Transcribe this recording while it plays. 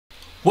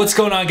What's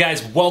going on,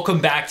 guys? Welcome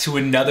back to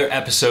another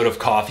episode of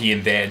Coffee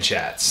and Van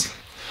Chats.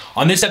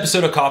 On this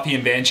episode of Coffee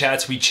and Van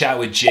Chats, we chat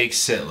with Jake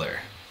Sitler.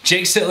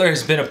 Jake Sitler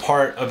has been a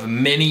part of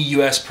many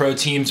US pro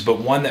teams, but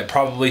one that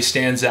probably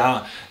stands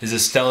out is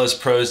Estella's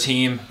pro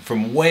team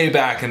from way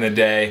back in the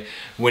day,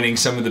 winning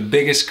some of the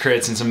biggest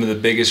crits and some of the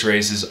biggest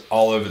races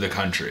all over the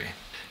country.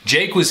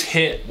 Jake was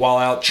hit while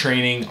out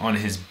training on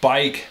his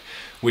bike,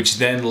 which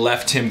then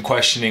left him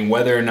questioning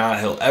whether or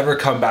not he'll ever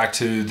come back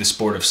to the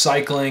sport of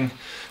cycling,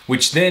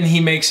 which then he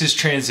makes his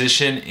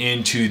transition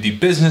into the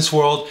business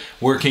world,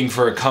 working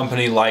for a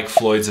company like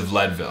Floyd's of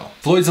Leadville.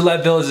 Floyd's of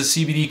Leadville is a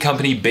CBD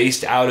company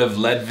based out of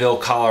Leadville,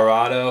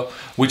 Colorado,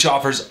 which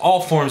offers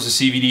all forms of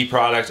CBD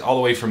products, all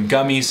the way from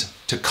gummies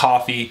to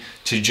coffee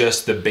to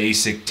just the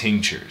basic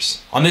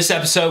tinctures. On this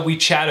episode, we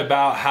chat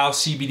about how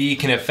CBD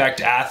can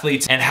affect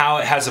athletes and how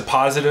it has a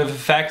positive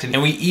effect.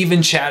 And we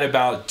even chat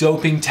about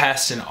doping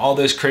tests and all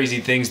those crazy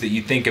things that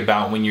you think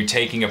about when you're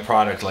taking a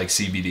product like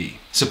CBD.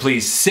 So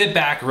please sit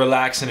back,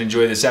 relax, and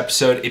enjoy this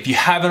episode. If you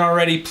haven't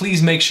already,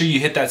 please make sure you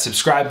hit that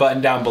subscribe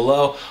button down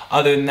below.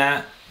 Other than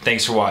that,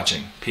 thanks for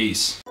watching.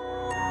 Peace.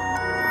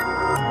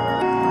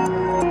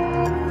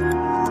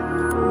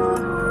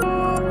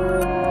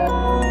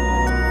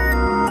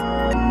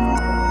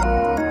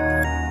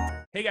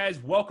 Hey guys,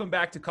 welcome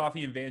back to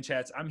Coffee and Van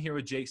Chats. I'm here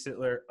with Jake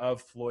Sitler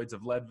of Floyd's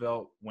of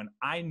Leadville. When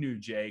I knew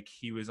Jake,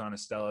 he was on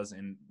Estella's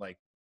and like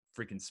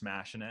freaking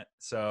smashing it.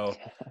 So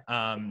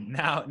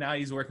now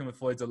he's working with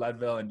Floyd's of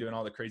Leadville and doing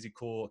all the crazy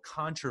cool,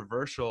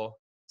 controversial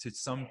to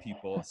some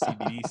people,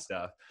 CBD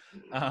stuff.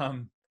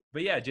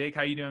 But yeah, Jake,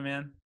 how you doing,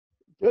 man?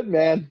 Good,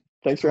 man.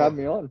 Thanks for Cool. having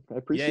me on. I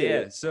appreciate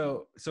it.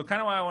 So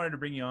kind of why I wanted to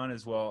bring you on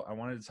as well. I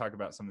wanted to talk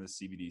about some of the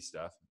CBD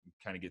stuff,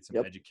 kind of get some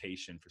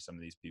education for some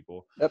of these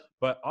people. Yep.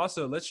 But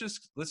also let's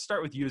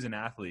start with you as an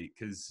athlete,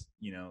 because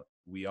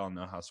we all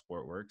know how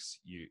sport works.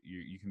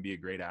 You can be a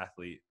great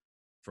athlete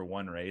for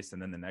one race,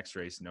 and then the next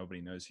race nobody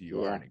knows who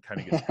you are, and it kind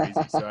of gets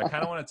crazy. So I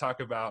kind of want to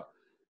talk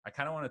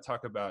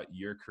about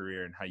your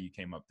career and how you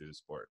came up through the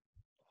sport.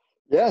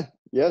 Yeah.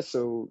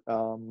 So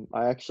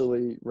I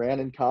actually ran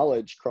in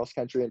college, cross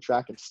country and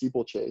track and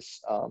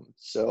steeplechase.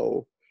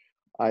 So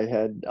I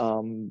had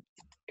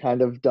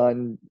kind of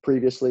done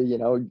previously,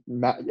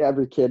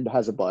 every kid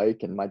has a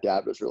bike, and my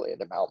dad was really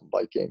into mountain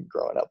biking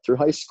growing up through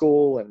high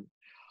school and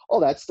all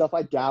that stuff.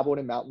 I dabbled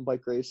in mountain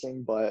bike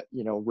racing, but,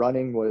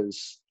 running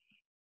was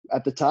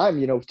at the time,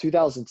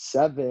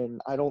 2007,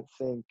 I don't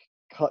think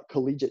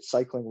collegiate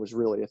cycling was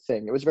really a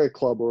thing. It was very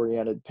club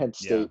oriented. Penn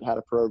State had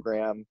a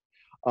program.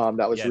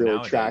 That was really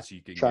nowadays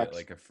you can get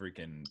like a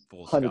freaking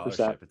full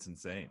scholarship. 100%. It's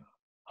insane.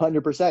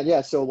 100%. Yeah.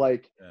 So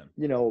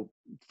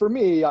for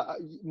me,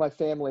 my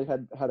family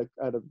had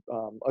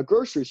a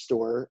grocery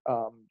store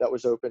that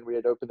was open. We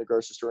had opened the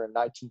grocery store in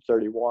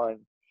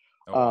 1931.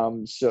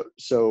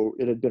 So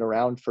it had been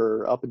around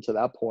for up until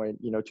that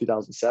point,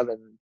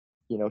 2007,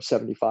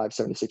 75,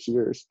 76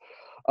 years.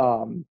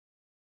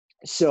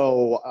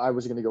 So I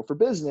was going to go for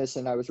business,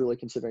 and I was really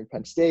considering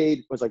Penn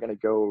State. Was I going to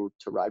go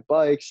to ride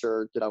bikes,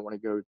 or did I want to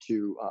go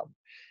to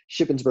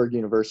Shippensburg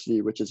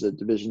University, which is a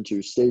Division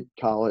II state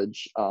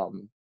college,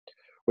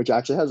 which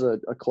actually has a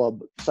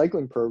club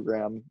cycling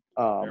program.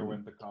 There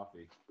went the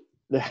coffee.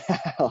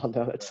 Oh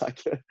no, that's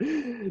not good.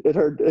 It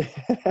hurt.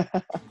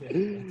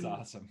 That's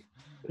awesome.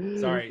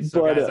 Sorry.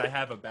 So guys, I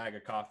have a bag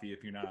of coffee.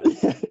 If you're not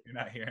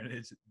hearing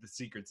it, the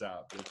secret's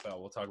out. But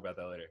we'll talk about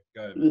that later.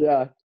 Go ahead.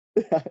 Yeah.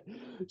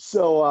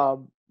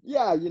 So,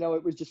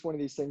 it was just one of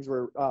these things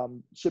where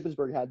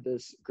Shippensburg had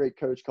this great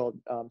coach called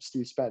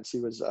Steve Spence. He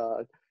was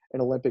an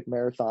Olympic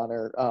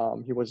marathoner.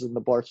 He was in the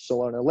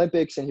Barcelona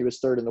Olympics, and he was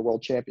third in the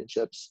World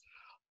Championships.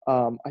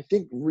 I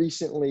think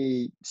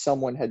recently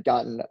someone had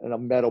gotten a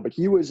medal, but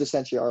he was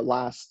essentially our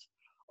last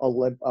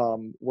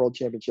World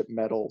Championship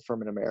medal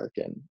from an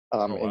American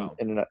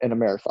in a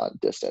marathon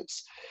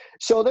distance.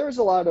 So there's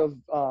a lot of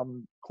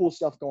cool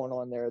stuff going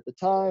on there at the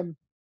time.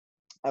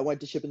 I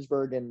went to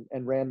Shippensburg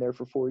and ran there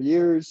for 4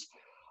 years.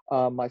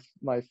 My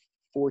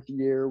fourth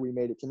year, we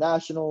made it to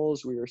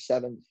nationals. We were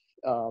seventh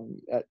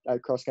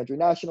at cross country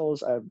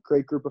nationals. I have a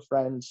great group of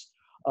friends.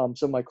 Some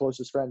of my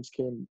closest friends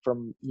came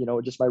from,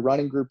 just my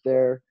running group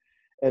there.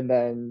 And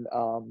then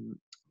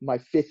my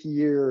fifth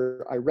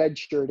year, I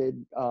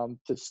redshirted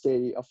to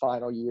stay a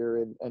final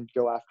year and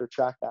go after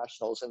track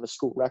nationals and the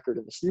school record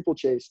in the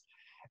steeplechase.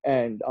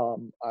 And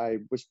I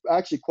was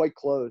actually quite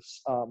close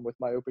with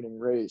my opening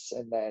race.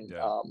 And then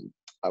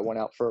I went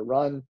out for a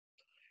run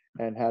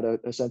and had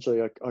essentially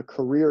a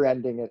career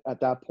ending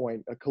at that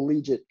point, a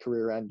collegiate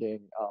career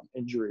ending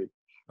injury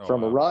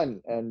from a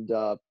run. And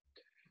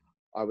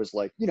I was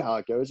like, you know how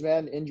it goes,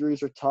 man.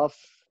 Injuries are tough.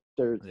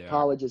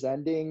 College is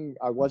ending.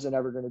 I wasn't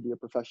ever going to be a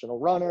professional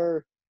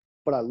runner,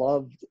 but I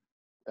loved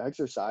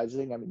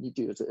exercising. I mean,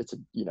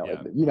 you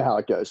know how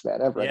it goes,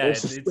 man. Everyone,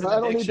 it's an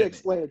I don't need to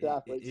explain it to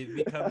athletes. It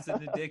becomes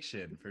an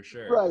addiction for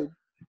sure. Right.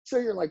 So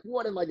you're like,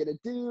 what am I going to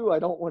do? I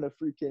don't want to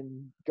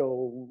freaking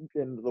go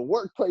into the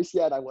workplace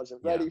yet. I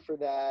wasn't ready for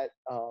that.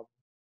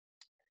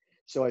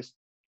 So I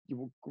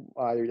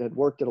I had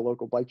worked at a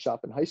local bike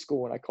shop in high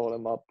school, and I called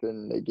them up,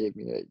 and they gave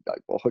me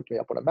hooked me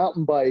up on a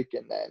mountain bike,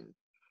 and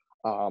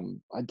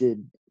then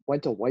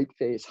went to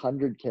Whiteface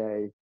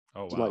 100K.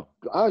 Oh, Like, wow.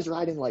 I was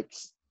riding like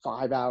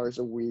 5 hours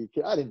a week.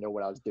 I didn't know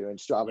what I was doing.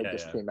 Strava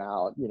just came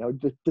out,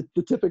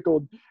 the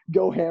typical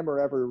go hammer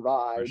ever For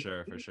ride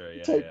sure.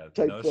 Yeah.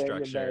 type No thing.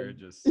 structure. And then,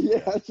 Just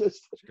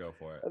just go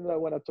for it. and then I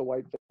went up to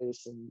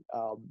Whiteface and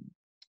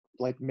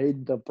like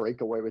made the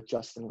breakaway with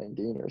Justin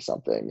Landini or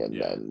something, and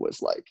then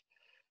was like,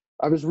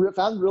 I was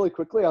found really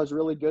quickly I was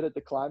really good at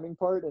the climbing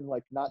part and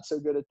like not so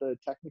good at the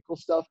technical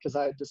stuff because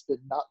I had just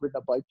not ridden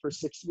a bike for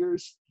 6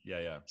 years.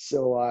 Yeah.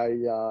 So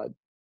I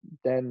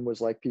then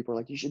was like, people were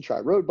like, you should try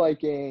road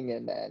biking,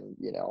 and then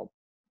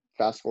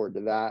fast forward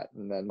to that,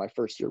 and then my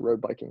first year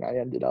road biking, I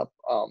ended up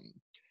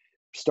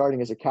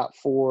starting as a Cat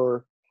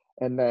 4,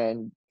 and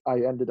then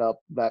I ended up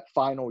that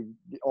final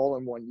all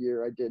in 1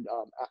 year. I did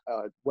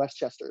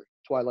Westchester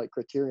Twilight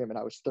Criterium, and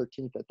I was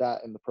 13th at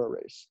that in the pro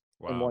race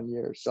in 1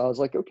 year. So I was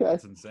like, okay,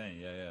 that's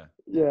insane.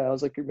 Yeah, I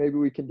was like, maybe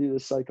we can do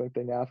this cycling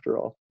thing after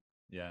all.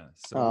 Yeah.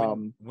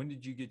 So when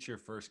did you get your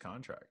first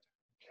contract?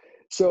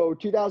 So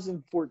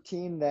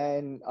 2014,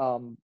 then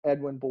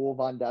Edwin Bull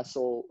Von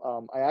Dessel.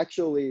 I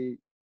actually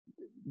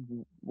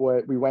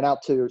we went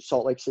out to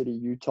Salt Lake City,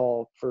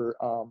 Utah for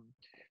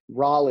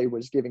Raleigh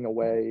was giving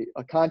away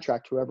a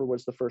contract, whoever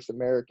was the first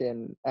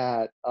American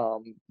at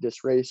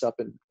this race up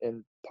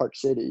in Park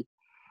City.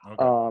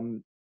 Okay.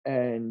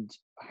 And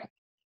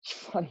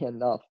funny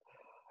enough,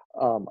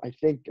 I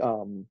think,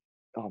 oh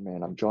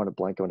man, I'm drawing a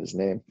blank on his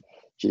name.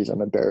 Jeez,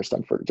 I'm embarrassed.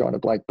 I'm drawing a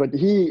blank. But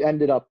he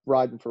ended up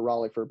riding for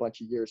Raleigh for a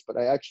bunch of years. But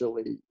I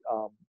actually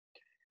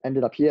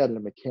ended up, he had a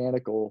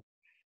mechanical,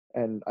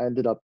 and I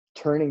ended up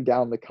turning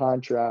down the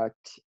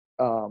contract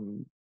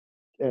and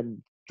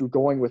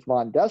going with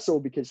Von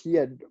Dessel because he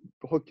had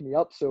hooked me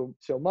up so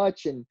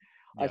much, and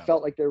I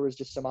felt like there was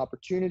just some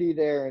opportunity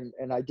there,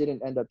 and I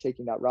didn't end up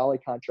taking that Raleigh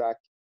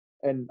contract.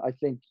 And I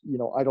think,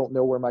 I don't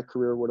know where my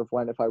career would have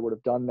went if I would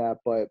have done that,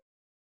 but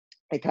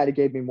it kind of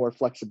gave me more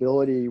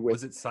flexibility with.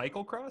 Was it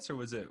cyclocross or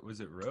was it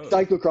road?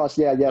 Cyclocross,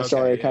 yeah. Okay,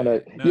 Sorry,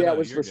 it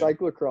was for good.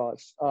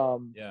 cyclocross.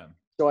 Yeah.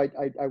 So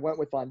I went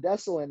with Von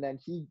Dessel, and then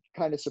he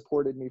kind of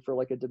supported me for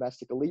like a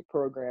domestic elite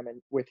program,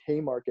 and with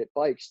Haymarket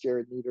Bikes,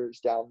 Jared Nieder's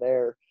down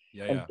there.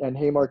 And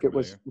Haymarket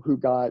was who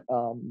got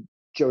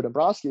Joe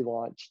Dombrowski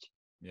launched.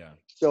 Yeah.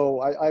 So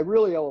I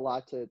really owe a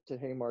lot to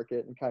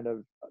Haymarket and kind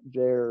of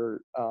their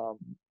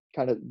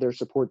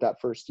support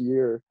that first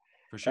year.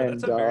 For sure. And,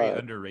 that's a very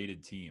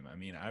underrated team. I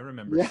mean, I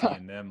remember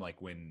seeing them like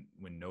when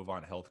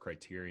Novant Health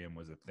Criterium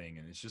was a thing,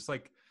 and it's just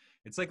like,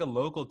 it's like a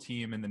local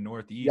team in the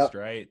Northeast,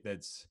 right?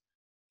 That's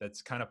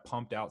kind of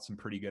pumped out some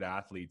pretty good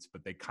athletes,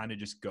 but they kind of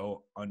just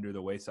go under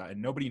the wayside,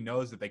 and nobody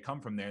knows that they come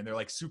from there, and they're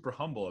like super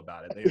humble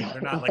about it. They're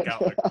not like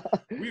out like,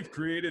 we've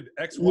created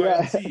X, Y,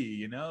 and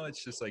Z,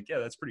 It's just like,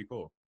 that's pretty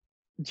cool.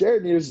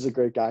 Jared News is a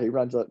great guy. He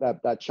runs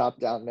that shop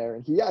down there,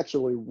 and he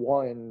actually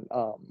won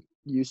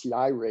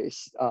UCI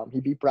race.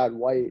 He beat Brad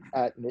White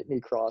at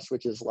Nittany Cross,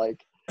 which is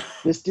like,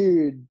 this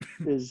dude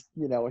is,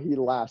 he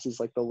laughs. He's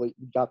like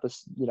got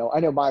this, I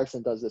know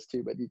Meyerson does this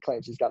too, but he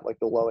claims he's got like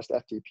the lowest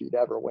FTP to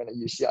ever win a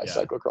UCI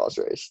cyclocross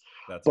race.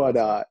 That's but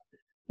awesome.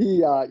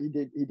 He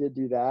did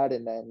do that.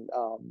 And then,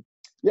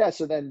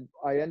 so then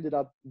I ended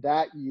up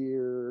that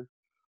year,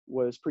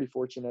 was pretty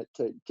fortunate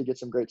to get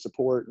some great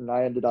support. And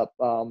I ended up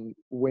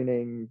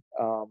winning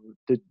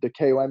the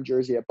KOM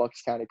jersey at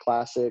Bucks County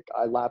Classic.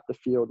 I lapped the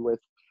field with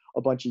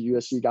a bunch of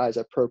USC guys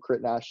at Pro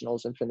Crit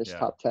Nationals and finished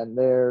top 10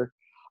 there.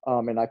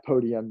 And I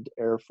podiumed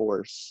Air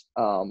Force.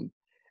 And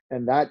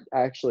that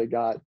actually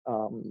got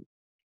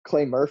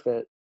Clay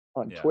Murfitt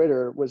on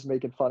Twitter was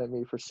making fun of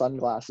me for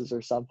sunglasses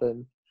or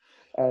something.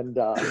 And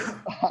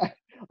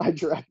I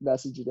direct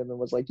messaged him and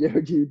was like, yo,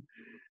 dude,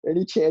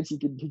 any chance you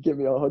could give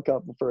me a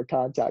hookup for a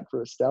contact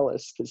for a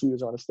Stellus? Because he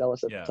was on a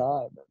Stellus at the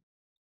time.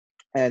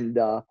 And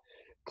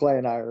Clay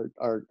and I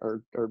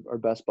are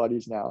best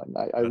buddies now. And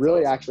I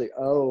really actually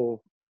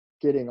owe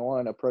getting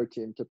on a pro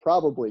team to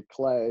probably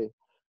Clay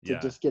to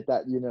just get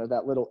that,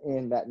 that little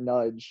that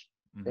nudge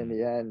in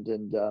the end.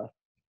 And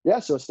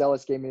so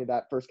Stellus gave me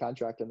that first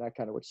contract, and that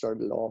kind of what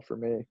started it all for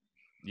me.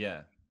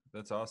 Yeah,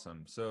 that's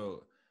awesome.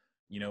 So,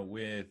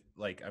 with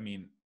like, I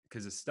mean,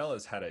 because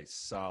Stellus had a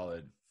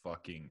solid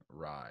fucking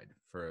ride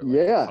for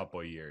a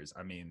couple of years.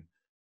 I mean,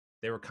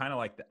 they were kind of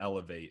like the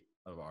Elevate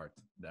of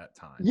that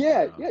time.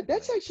 Yeah,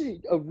 that's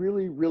actually a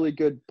really, really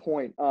good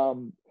point.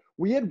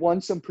 We had won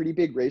some pretty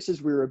big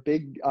races. We were a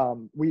big,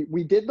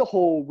 we did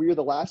we were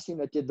the last team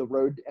that did the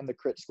road and the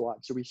crit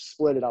squad. So we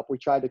split it up. We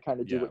tried to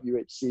kind of do what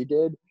UHC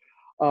did.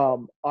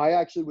 I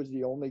actually was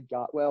the only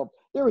guy, well,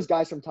 there was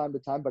guys from time to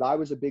time, but I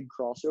was a big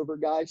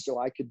crossover guy. So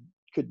I could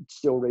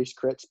still race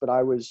crits, but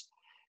I was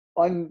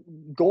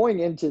going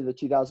into the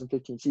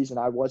 2015 season.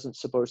 I wasn't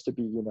supposed to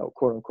be,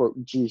 quote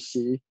unquote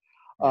GC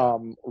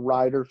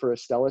rider for a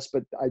Stellus,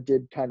 but I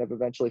did kind of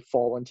eventually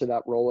fall into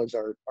that role as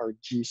our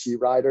GC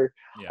rider.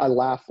 I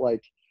laugh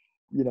like,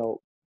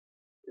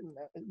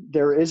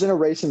 there isn't a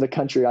race in the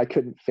country I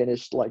couldn't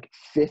finish like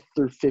 5th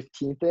or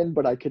 15th in,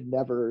 but I could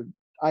never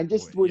I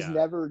just was Yeah,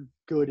 never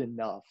good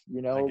enough,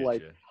 I get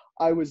like you.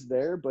 I was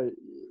there, but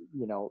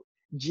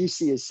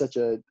GC is such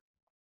a,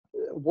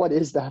 what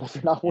is that if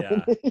you're not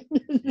winning?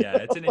 Yeah. Yeah,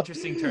 it's an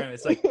interesting term.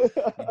 It's like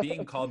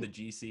being called the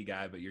GC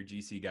guy, but your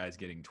GC guy's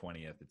getting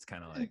 20th. It's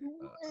kind of like,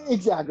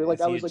 Exactly. Like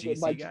is I he a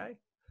was like GC guy?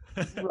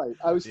 right.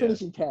 I was Yeah,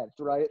 finishing 10th,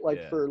 right? Like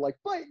yeah, for like,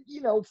 but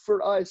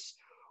for us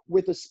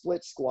with a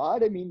split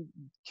squad, I mean,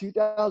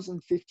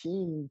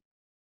 2015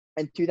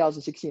 and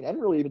 2016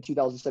 and really even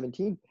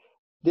 2017,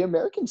 the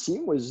American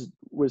scene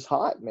was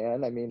hot,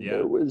 man. I mean, yeah,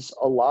 there was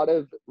a lot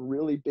of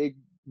really big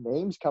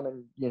names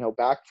coming,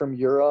 back from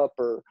Europe,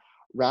 or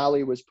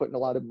Rally was putting a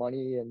lot of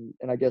money,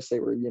 and I guess they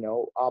were,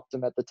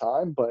 Optum at the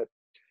time, but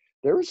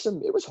there was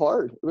it was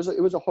hard. It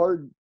was a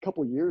hard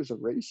couple years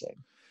of racing.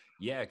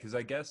 yeah. Because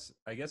I guess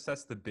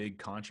that's the big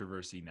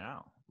controversy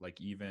now.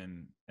 Like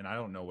even, and I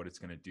don't know what it's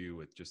going to do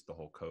with just the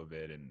whole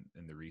COVID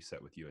and the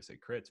reset with USA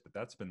Crits, but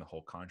that's been the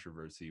whole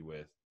controversy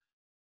with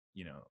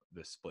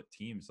the split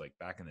teams. Like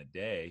back in the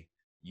day,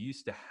 you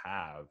used to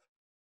have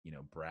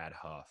Brad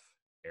Huff,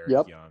 Eric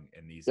Yep. Young,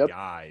 and these Yep.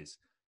 guys,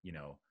 you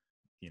know,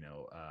 you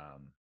know,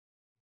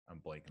 I'm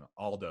blanking on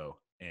Aldo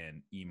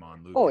and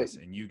Iman Oh, Lucas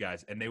and you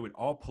guys, and they would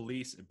all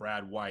police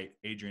Brad White,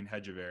 Adrian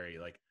Hedgeberry,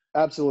 like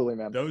absolutely,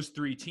 man. those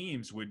three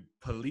teams would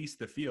police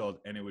the field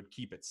and it would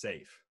keep it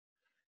safe.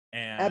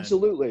 And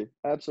Absolutely.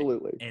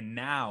 Absolutely. and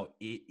now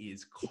it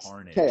is It's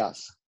carnage.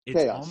 chaos. It's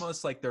Chaos.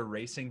 almost like they're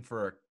racing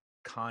for a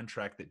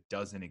contract that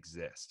doesn't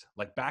exist.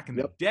 Like back in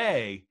the Yep.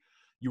 day,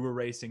 you were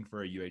racing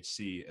for a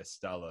UHC,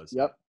 Estella's,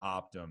 Yep.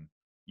 Optum,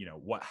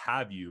 what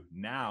have you.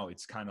 Now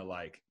it's kind of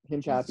like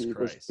Hinch Jesus Happy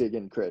was Christ. big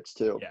in crits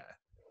too. Yeah.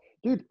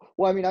 Dude,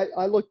 well, I mean,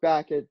 I look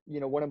back at,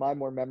 one of my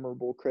more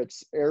memorable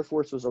crits. Air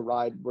Force was a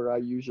ride where I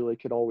usually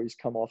could always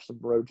come off some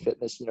road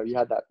fitness. You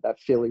had that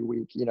Philly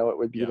week, it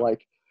would be Yeah.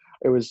 like,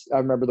 I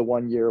remember the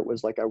one year it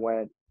was like I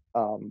went,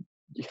 I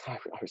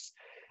was,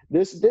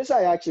 this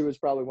I actually was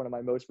probably one of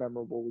my most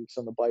memorable weeks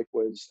on the bike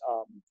was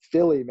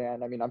Philly,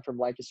 man. I mean, I'm from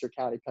Lancaster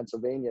County,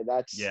 Pennsylvania.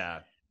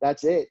 Yeah.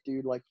 That's it,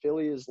 dude. Like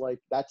Philly is like,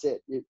 that's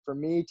it. For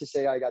me to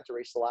say I got to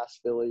race the last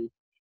Philly,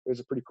 it was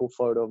a pretty cool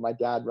photo of my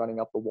dad running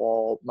up the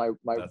wall. My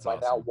That's now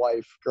awesome.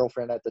 wife,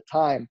 girlfriend at the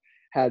time,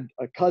 had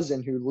a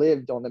cousin who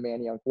lived on the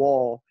Manayunk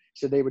wall.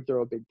 So they would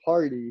throw a big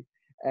party.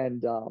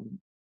 And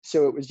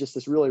so it was just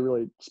this really,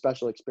 really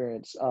special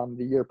experience.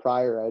 The year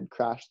prior, I had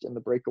crashed in the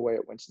breakaway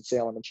at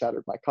Winston-Salem and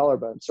shattered my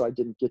collarbone. So I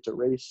didn't get to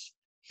race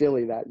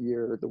Philly that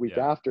year or the week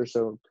after.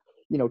 So,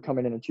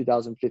 coming in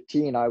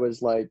 2015, I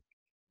was like,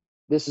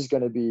 this is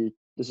going to be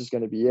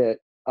it.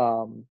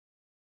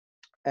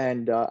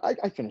 And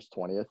I finished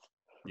 20th,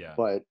 Yeah.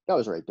 but that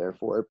was right there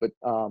for it. But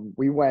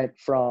we went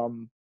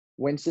from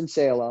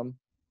Winston-Salem.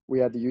 We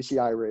had the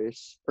UCI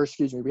race, or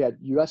excuse me, we had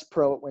US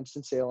Pro at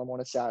Winston-Salem on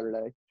a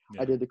Saturday.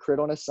 Yeah. I did the crit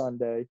on a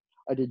Sunday.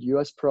 I did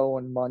US Pro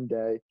on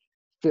Monday,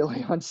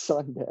 Philly on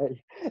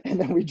Sunday, and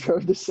then we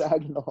drove to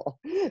Saginaw,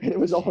 and it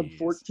was all in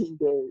 14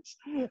 days.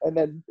 And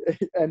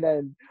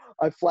then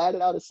I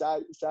flatted out of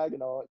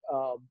Saginaw.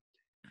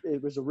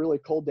 It was a really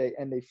cold day,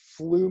 and they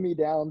flew me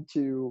down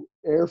to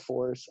Air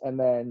Force, and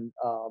then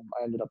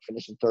I ended up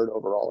finishing third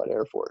overall at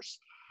Air Force.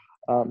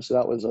 So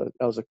that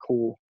was a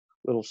cool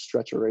little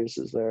stretch of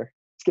races there.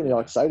 It's getting me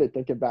all excited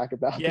thinking back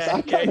about this.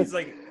 Yeah, he's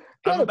like,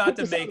 I'm about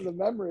to make the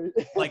memory.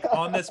 like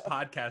on this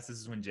podcast. This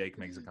is when Jake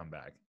makes a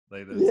comeback.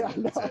 Like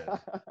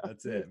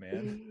that's it,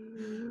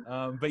 man.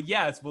 But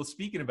yeah, well,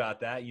 speaking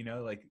about that,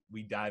 like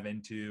we dive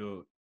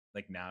into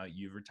like now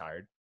you've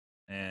retired,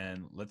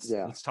 and let's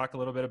talk a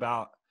little bit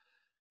about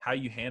how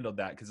you handled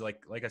that, because like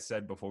I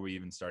said before we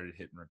even started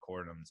hitting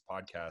record on this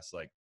podcast,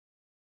 like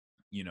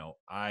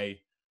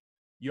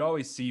you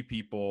always see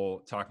people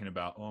talking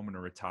about, oh, I'm going to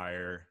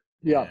retire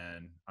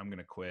and I'm going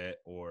to quit,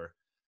 or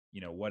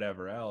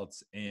whatever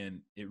else, and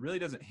it really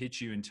doesn't hit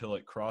you until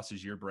it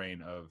crosses your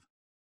brain of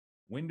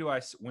when do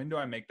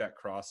I make that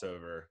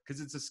crossover,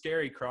 because it's a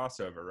scary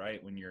crossover,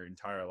 right? When your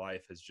entire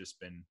life has just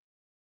been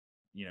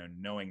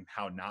knowing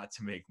how not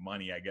to make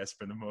money, I guess,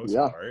 for the most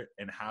part,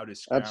 and how to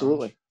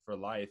scrounge for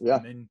life.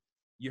 And then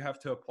you have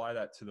to apply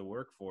that to the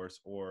workforce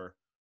or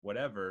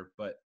whatever.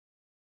 But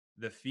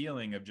the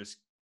feeling of just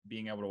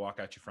being able to walk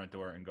out your front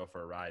door and go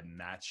for a ride, and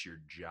that's your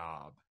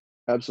job.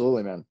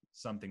 Absolutely, man.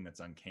 Something that's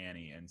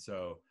uncanny. And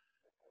so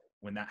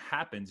when that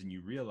happens and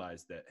you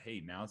realize that,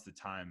 hey, now's the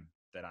time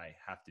that I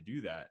have to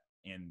do that,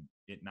 and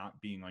it not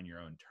being on your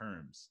own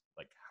terms,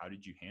 like, how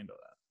did you handle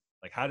that?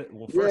 Like,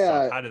 first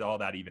off, how did all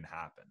that even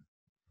happen?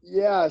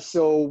 Yeah.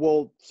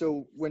 So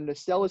when the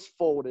Stellas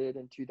folded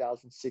in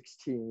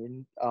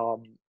 2016,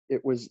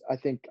 it was, I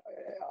think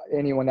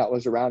anyone that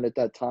was around at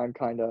that time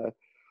it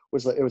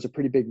was a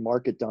pretty big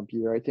market dump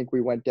year. I think we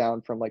went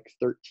down from like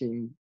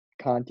 13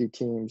 Conti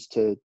teams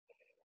to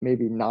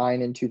maybe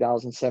 9 in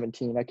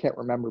 2017. I can't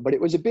remember, but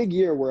it was a big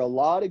year where a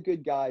lot of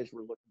good guys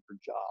were looking for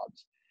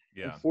jobs.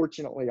 Yeah.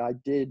 Unfortunately, I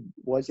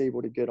was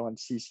able to get on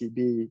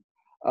CCB.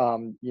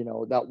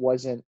 That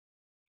wasn't,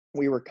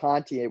 we were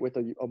Conti with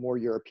a more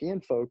European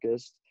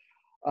focused.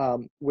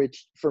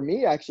 which for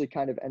me actually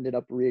kind of ended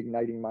up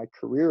reigniting my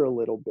career a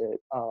little bit.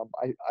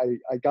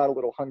 I got a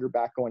little hunger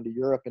back going to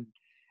Europe,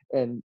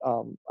 and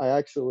I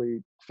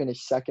actually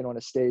finished second on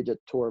a stage at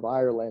Tour of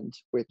Ireland,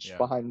 which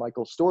behind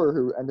Michael Storer,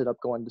 who ended up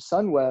going to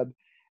Sunweb.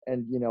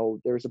 And, you know,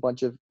 there's a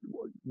bunch of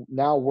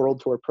now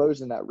World Tour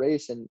pros in that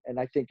race. And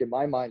I think in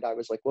my mind, I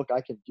was like, look, I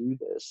can do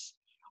this.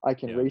 I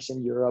can race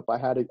in Europe. I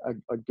had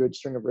a good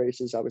string of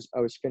races. I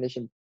was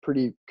finishing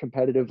pretty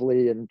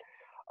competitively, and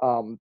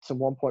some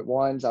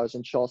 1.1s. I was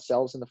in Shaw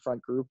Sells in the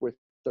front group with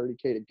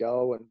 30K to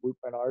go, and Wout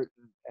van Aert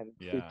and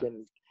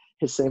freaking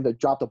his same that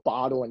dropped a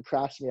bottle and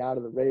crashed me out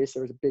of the race.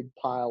 There was a big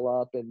pile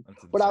up,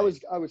 but I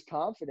was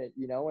confident,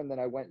 you know. And then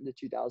I went into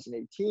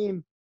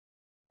 2018.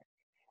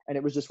 And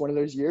it was just one of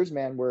those years,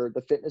 man, where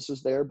the fitness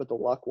was there, but the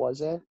luck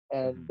wasn't.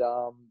 And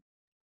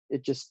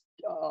it just,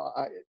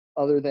 the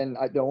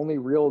only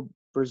real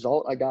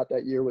result I got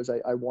that year was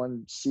I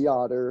won Sea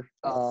Otter.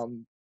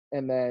 And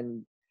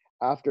then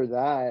after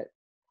that,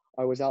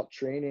 I was out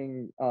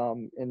training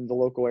in the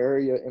local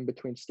area in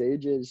between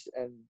stages,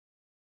 and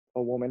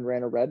a woman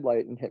ran a red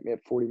light and hit me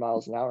at 40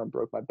 miles an hour and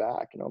broke my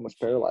back and almost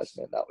paralyzed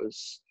me. And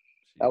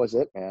that was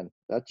it, man.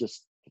 It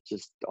just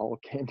all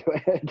came to a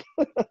head.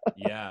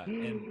 Yeah.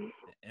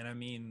 And I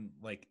mean,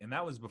 like, and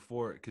that was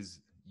before,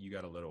 because you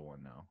got a little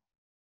one now,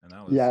 and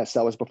that was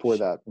that was before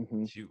that.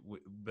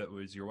 But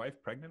was your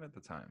wife pregnant at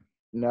the time?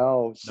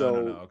 No.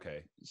 So no.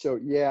 Okay. So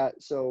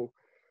so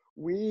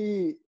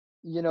we,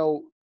 you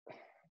know,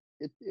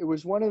 it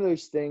was one of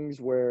those things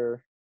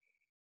where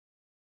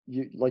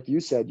you, like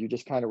you said, you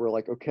just kind of were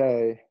like,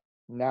 okay,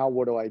 now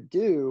what do I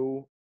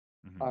do?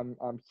 I'm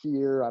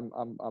here.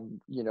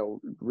 I'm you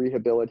know,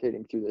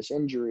 rehabilitating through this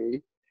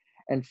injury.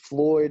 And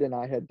Floyd and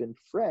I had been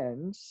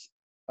friends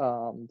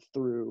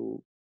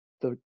through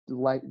the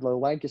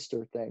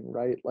Lancaster thing,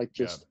 right? Like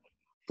just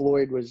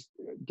Floyd was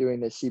doing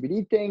the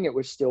CBD thing. It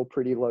was still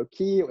pretty low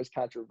key. It was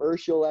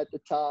controversial at the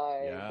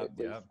time.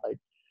 It was like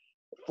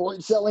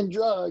Floyd selling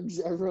drugs.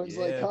 Everyone's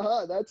like,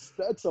 haha, that's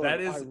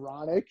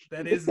ironic.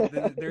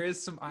 There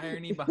is some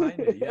irony behind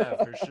it. Yeah,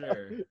 for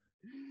sure.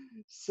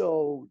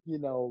 So, you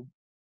know,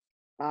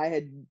 I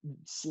had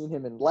seen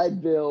him in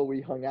Leadville.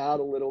 We hung out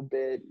a little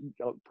bit, you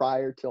know,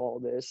 prior to all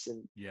this.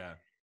 And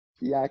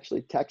he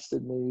actually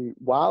texted me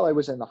while I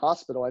was in the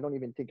hospital. I don't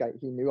even think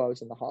he knew I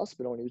was in the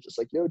hospital. And he was just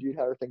like, yo, dude,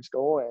 how are things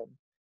going?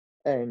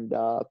 And,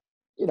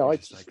 you know,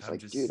 it's just like,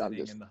 dude, I'm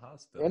just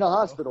in a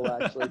hospital,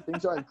 actually.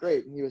 Things aren't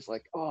great. And he was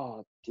like,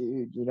 oh,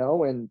 dude, you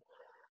know, and,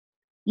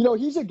 you know,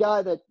 he's a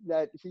guy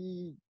that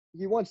he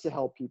wants to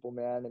help people,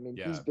 man. I mean,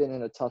 he's been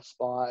in a tough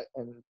spot,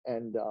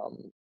 and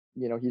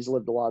you know, he's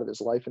lived a lot of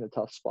his life in a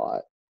tough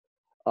spot.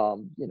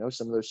 You know,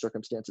 some of those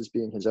circumstances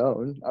being his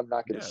own. I'm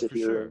not going to sit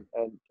here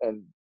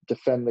and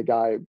defend the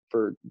guy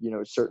for, you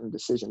know, certain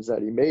decisions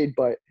that he made,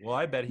 but well,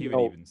 I bet he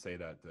would even say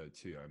that though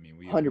too. I mean,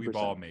 we've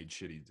all made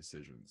shitty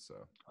decisions,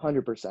 so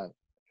 100%.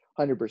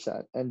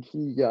 And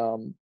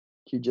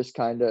he just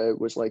kind of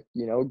was like,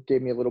 you know,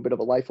 gave me a little bit of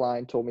a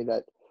lifeline, told me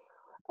that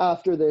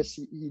after this,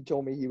 he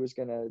told me he was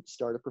going to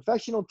start a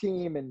professional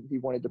team, and he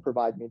wanted to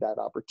provide me that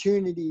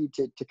opportunity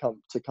to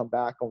come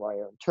back on my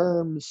own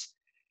terms.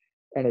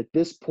 And at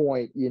this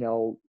point, you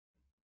know,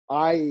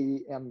 I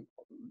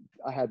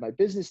had my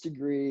business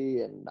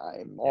degree, and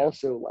I'm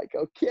also like,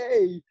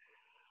 okay,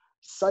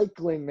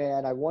 cycling,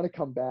 man, I want to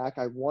come back.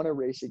 I want to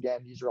race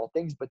again. These are all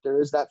things, but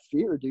there is that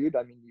fear, dude.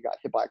 I mean, you got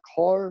hit by a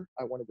car.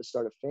 I wanted to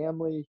start a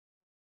family.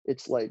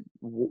 It's like,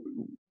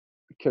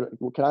 can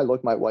I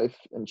look my wife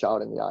and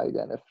child in the eye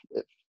again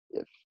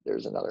if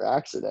there's another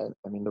accident?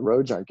 I mean, the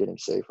roads aren't getting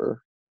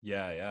safer.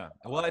 Yeah.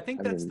 Well, I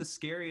think that's the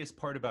scariest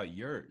part about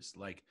yours.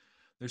 Like,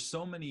 there's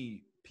so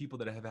many people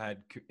that have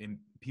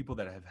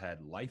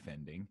had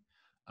life-ending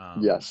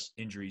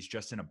injuries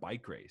just in a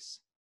bike race.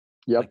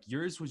 Like,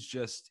 yours was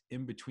just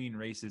in between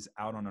races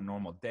out on a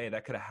normal day.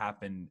 That could have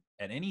happened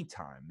at any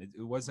time. It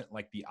wasn't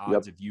like the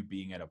odds of you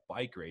being at a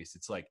bike race.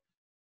 It's like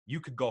you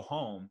could go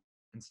home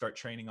and start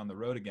training on the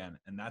road again,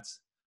 and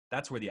that's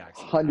where the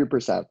accident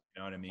 100%. You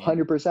know what I mean?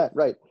 100%.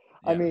 Right.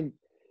 I mean,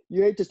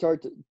 you hate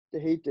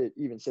to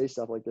even say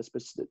stuff like this,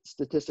 but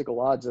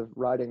statistical odds of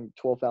riding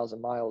 12,000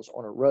 miles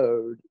on a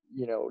road,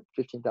 you know,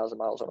 15,000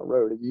 miles on a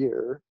road a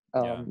year,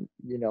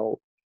 you know,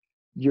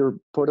 you're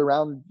put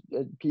around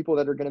people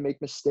that are going to make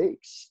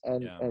mistakes,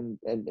 and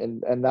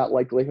that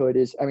likelihood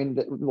is, I mean,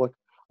 look,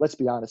 let's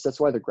be honest. That's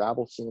why the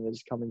gravel scene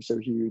is coming so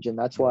huge. And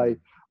that's why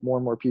more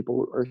and more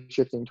people are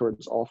shifting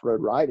towards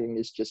off-road riding,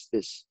 is just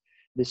this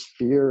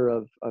fear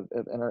of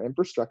and our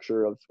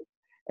infrastructure of,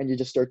 and you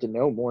just start to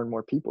know more and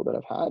more people that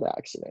have had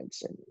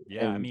accidents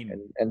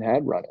and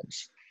had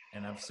run-ins.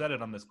 And I've said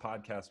it on this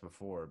podcast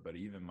before, but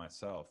even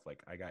myself,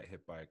 like, I got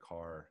hit by a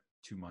car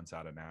 2 months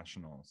out of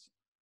nationals.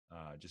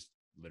 Just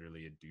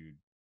literally a dude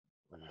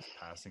was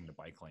passing the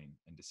bike lane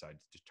and decided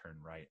to turn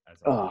right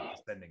as I was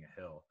descending a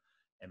hill,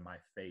 and my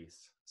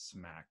face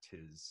smacked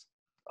his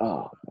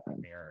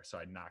mirror. So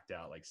I knocked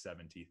out like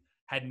 7 teeth.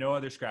 Had no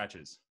other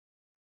scratches,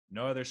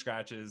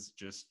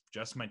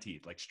 just my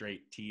teeth, like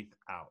straight teeth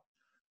out.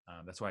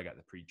 That's why I got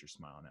the preacher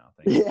smile now.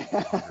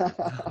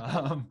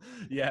 Yeah.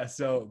 Yeah.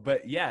 So,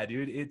 but yeah,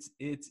 dude,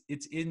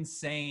 it's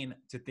insane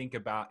to think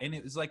about. And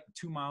it was like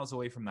 2 miles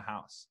away from the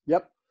house.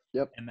 Yep.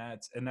 And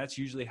that's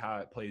usually how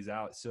it plays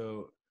out.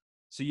 So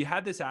you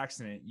had this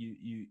accident,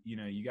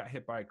 you got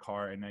hit by a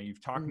car, and now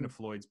you've talking to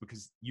Floyd's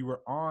because you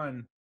were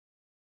on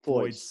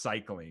Floyd's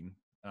cycling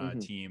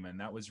team, and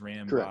that was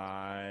ran Correct.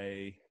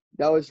 by.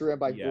 That was ran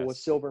by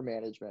Yes. Silver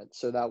Management.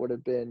 So that would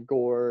have been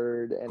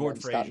Gord, and then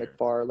Scott Frazier.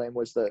 McFarlane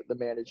was the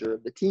manager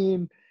of the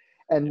team.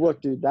 And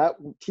look, dude, that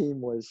team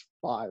was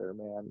fire,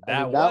 man.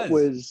 That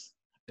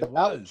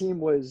team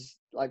was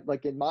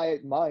like in my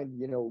mind,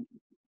 you know,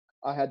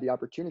 I had the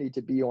opportunity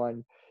to be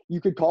on,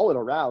 you could call it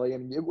a rally. I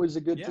mean, it was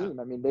a good team.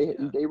 I mean,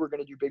 they were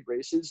going to do big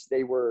races.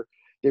 They were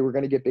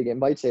going to get big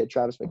invites. They had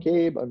Travis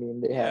McCabe. I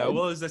mean, well, it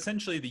was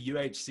essentially the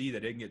UHC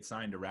that didn't get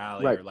signed to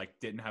rally, right. or like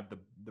didn't have the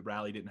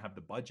rally didn't have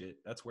the budget.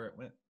 That's where it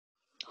went.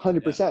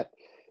 100%.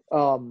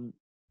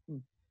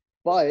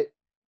 But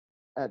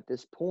at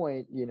this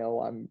point, you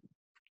know, I'm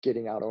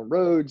getting out on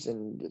roads,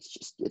 and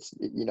it's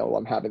you know,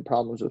 I'm having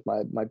problems with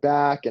my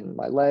back and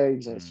my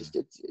legs, and it's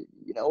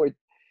you know,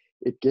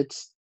 it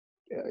gets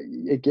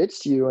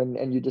to you,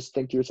 and you just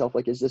think to yourself,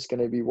 like, is this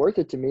going to be worth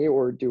it to me,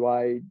 or do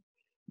I,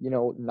 you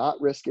know,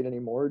 not risk it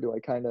anymore? Do I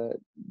kind of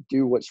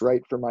do what's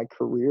right for my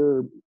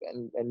career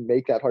and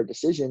make that hard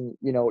decision?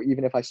 You know,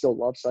 even if I still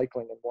love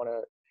cycling and want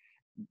to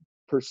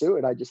pursue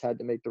it, I just had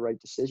to make the right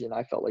decision.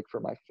 I felt like for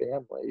my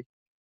family.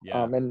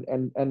 Yeah.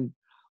 And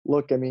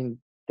look, I mean,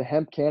 the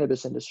hemp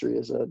cannabis industry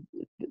is a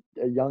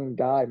young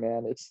guy,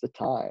 man. It's the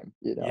time,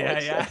 you know.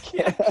 Yeah.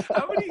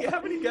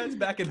 How many guys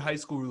back in high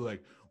school were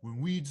like, when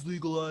weed's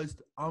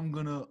legalized, I'm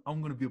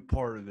gonna be a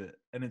part of it?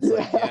 And it's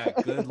like, yeah,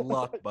 good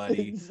luck,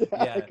 buddy. Exactly.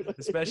 Yeah,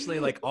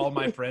 especially like all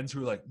my friends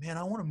who are like, man,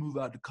 I want to move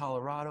out to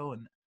Colorado,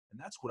 and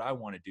that's what I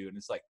want to do. And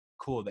it's like,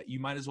 cool, that you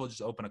might as well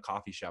just open a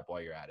coffee shop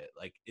while you're at it.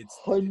 Like, it's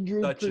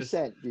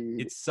 100%, dude.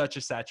 It's such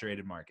a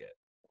saturated market.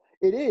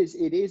 It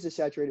is a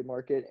saturated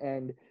market,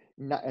 and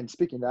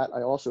speaking of that,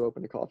 I also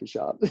opened a coffee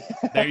shop.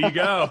 There you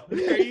go.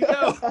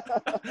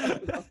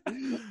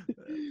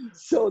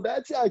 So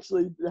that's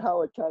actually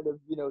how it kind of,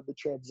 you know, the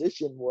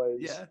transition was.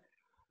 Yeah.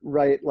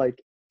 Right.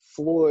 Like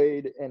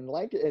Floyd and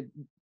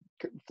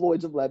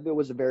Floyd's of Leadville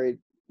was a very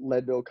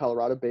Leadville,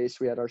 Colorado base.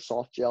 We had our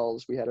soft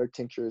gels, we had our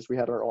tinctures, we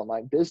had our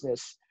online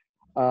business.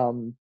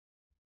 And,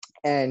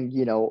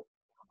 you know,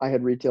 I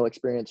had retail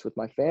experience with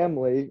my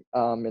family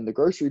in the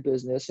grocery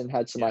business, and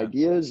had some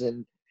ideas,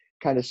 and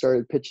kind of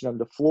started pitching them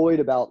to Floyd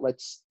about,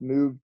 let's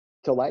move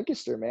to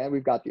Lancaster, man.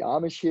 We've got the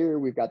Amish here.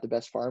 We've got the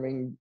best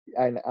farming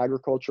and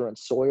agriculture and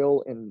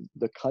soil in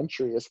the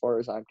country, as far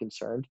as I'm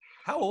concerned.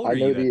 How old are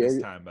you at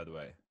this time, by the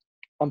way?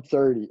 I'm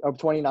 30. I'm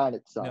 29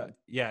 at the time. No,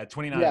 yeah,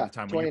 29 at the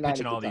time when you're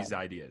pitching all these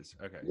ideas.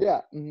 Okay.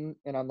 Yeah. Mm-hmm.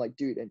 And I'm like,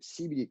 dude, and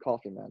CBD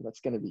coffee, man, that's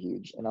going to be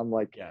huge. And I'm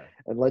like,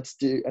 and let's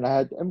do, and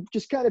I'm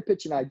just kind of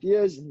pitching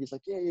ideas, and he's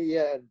like,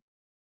 yeah. And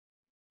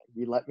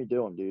he let me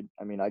do them, dude.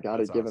 I mean, I got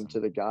to give him to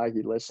the guy.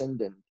 He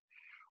listened, and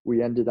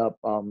we ended up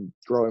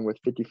growing with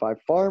 55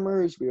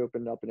 farmers. We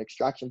opened up an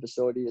extraction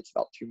facility. It's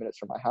about 2 minutes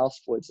from my house.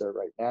 Floyd's there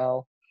right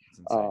now.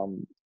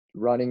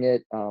 Running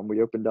it.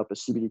 We opened up a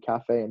CBD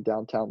cafe in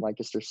downtown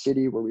Lancaster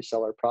City, where we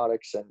sell our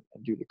products and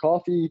do the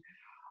coffee.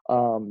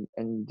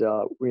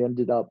 We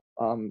ended up,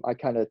 I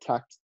kind of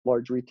attacked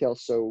large retail.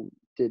 So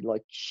did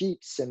like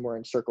Sheets, and we're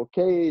in Circle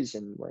K's,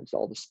 and we're into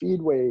all the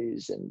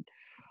speedways. And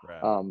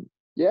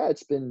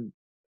it's been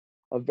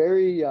a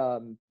very,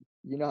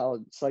 you know how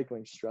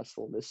cycling's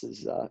stressful. This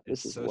is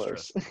so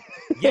worse.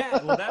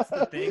 Yeah. Well, that's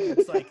the thing.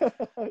 It's like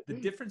the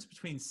difference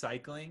between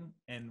cycling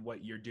and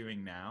what you're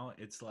doing now.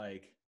 It's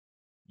like,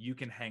 you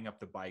can hang up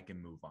the bike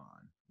and move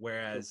on.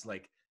 Whereas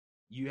like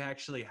you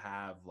actually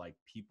have like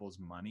people's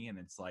money, and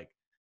it's like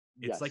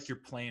like you're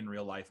playing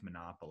real life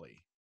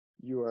Monopoly.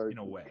 You are, in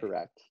a way.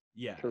 Correct.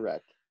 Yeah.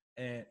 Correct.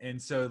 And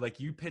so like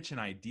you pitch an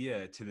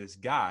idea to this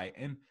guy,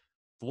 and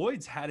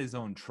Floyd's had his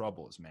own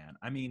troubles, man.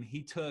 I mean,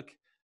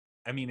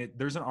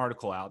 there's an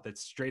article out that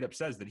straight up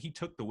says that he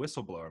took the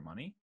whistleblower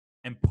money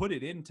and put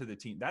it into the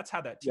team. That's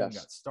how that team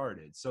got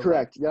started. So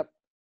correct. Yep.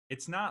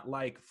 It's not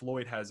like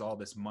Floyd has all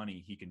this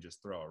money he can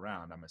just throw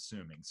around, I'm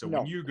assuming. So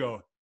when you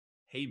go,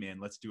 hey, man,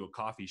 let's do a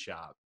coffee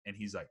shop, and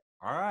he's like,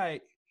 all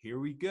right, here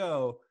we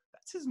go.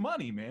 That's his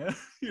money, man.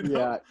 You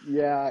know?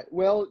 Yeah.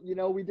 Well, you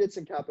know, we did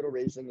some capital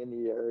raising in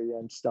the area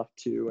and stuff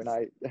too.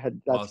 And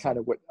that's kind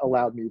of what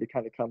allowed me to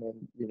kind of come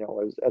in, you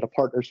know, as at a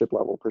partnership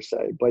level per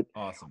se. But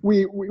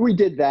we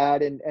did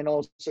that. And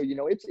also, you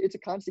know, it's a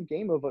constant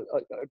game of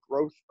a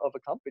growth of a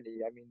company.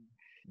 I mean,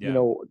 you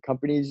know,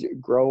 companies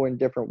grow in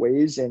different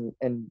ways, and,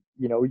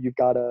 you know, you've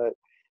got to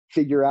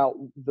figure out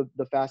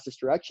the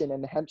fastest direction.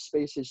 And the hemp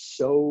space is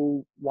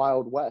so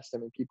Wild West. I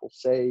mean, people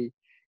say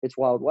it's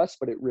Wild West,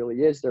 but it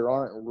really is. There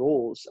aren't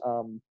rules.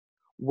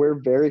 We're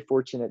very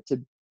fortunate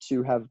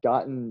to have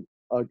gotten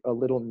a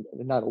little,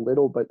 not a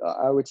little, but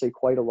I would say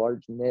quite a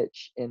large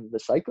niche in the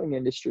cycling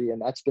industry.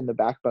 And that's been the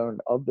backbone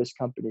of this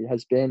company,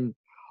 has been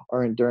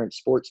our endurance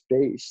sports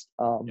based.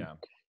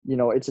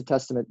 it's a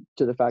testament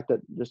to the fact that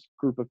this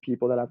group of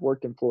people that have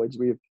worked in Floyd's,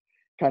 we have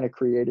kind of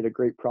created a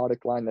great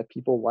product line that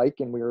people like,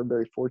 and we are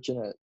very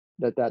fortunate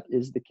that that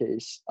is the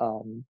case.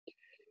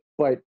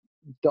 But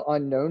the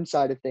unknown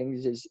side of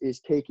things is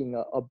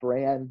taking a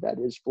brand that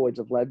is Floyd's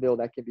of Leadville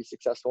that can be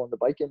successful in the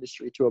bike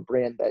industry to a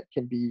brand that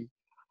can be,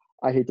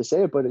 I hate to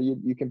say it, but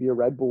you can be a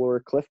Red Bull or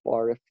a Cliff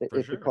Bar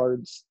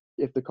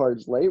if the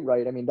cards lay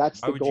right. I mean,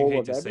 that's the goal of every company. Why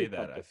would you hate to say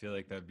that? I feel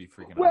like that'd be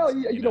freaking well,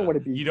 awesome. you don't want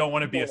to be. You don't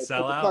want to be a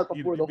sellout. Put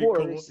the cart before the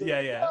horse. Cool.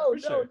 Yeah.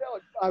 No.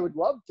 I would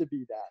love to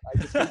be that.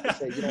 I just hate to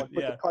say you don't want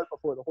to put the cart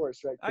before the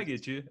horse, right? I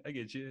get you.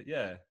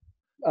 Yeah.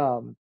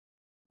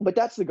 But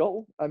that's the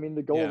goal. I mean,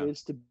 the goal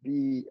is to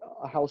be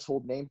a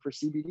household name for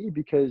CBD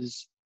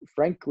because,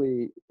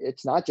 frankly,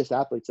 it's not just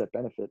athletes that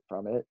benefit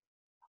from it.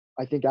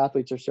 I think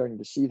athletes are starting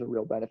to see the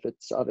real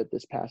benefits of it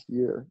this past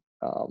year.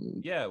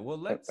 Well,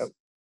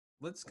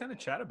 let's kind of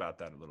chat about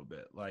that a little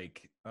bit.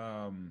 Like,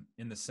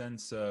 in the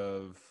sense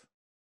of,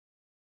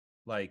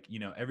 like,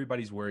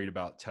 everybody's worried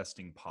about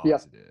testing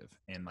positive,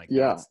 and like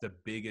that's the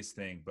biggest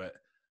thing. But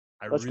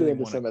let's get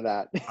into some of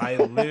that. I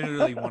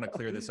literally want to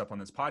clear this up on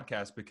this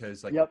podcast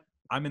because, like,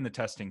 I'm in the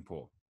testing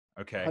pool.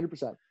 Okay.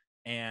 100%.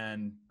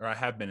 Or I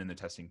have been in the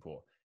testing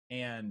pool,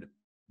 and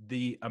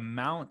the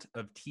amount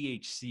of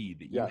THC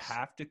that you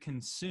have to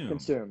consume.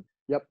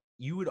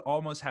 You would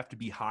almost have to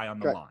be high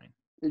on the line.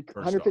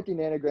 150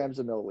 nanograms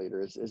a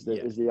milliliter is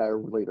the IR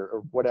liter,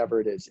 or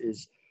whatever it is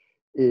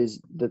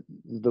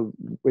the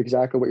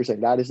exactly what you're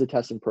saying. That is the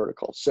testing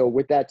protocol. So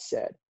with that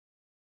said,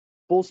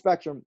 full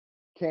spectrum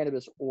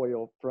cannabis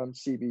oil from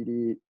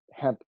CBD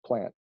hemp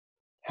plant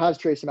has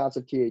trace amounts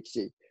of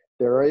THC.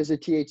 There is a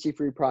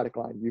THC-free product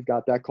line. You've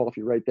got that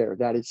coffee right there.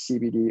 That is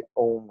CBD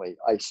only,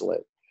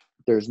 isolate.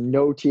 There's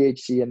no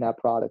THC in that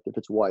product if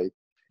it's white.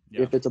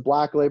 If it's a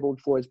black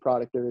labeled Floyd's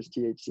product, there is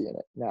THC in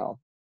it. Now,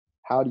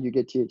 how do you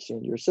get THC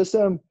into your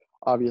system?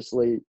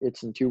 Obviously,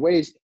 it's in two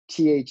ways.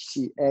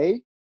 THCA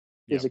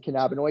is a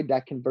cannabinoid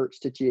that converts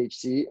to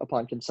THC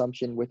upon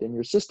consumption within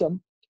your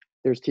system.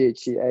 There's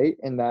THCA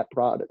in that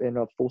product, in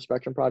a full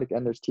spectrum product,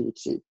 and there's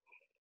THC.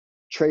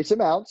 Trace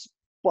amounts,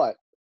 but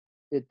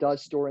it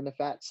does store in the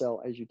fat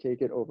cell as you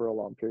take it over a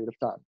long period of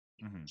time.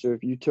 Mm-hmm. So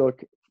if you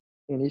took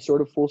any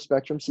sort of full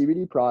spectrum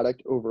CBD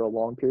product over a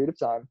long period of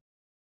time,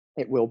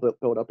 it will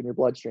build up in your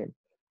bloodstream.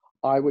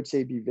 I would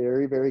say be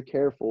very, very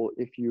careful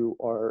if you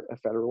are a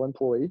federal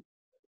employee.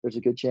 There's a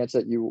good chance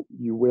that you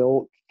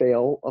will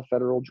fail a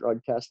federal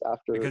drug test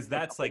after. Because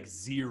that's like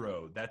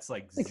zero. That's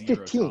like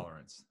zero 15.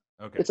 Tolerance.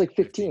 Okay. It's like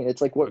 15.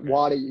 It's like what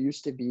WADA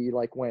used to be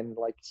like when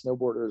like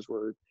snowboarders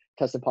were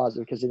tested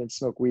positive because they didn't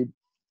smoke weed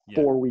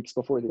 4 weeks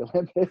before the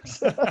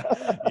Olympics.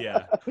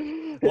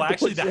 Well,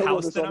 actually, the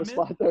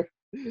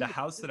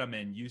house that I'm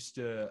in used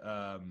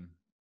to,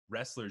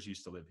 wrestlers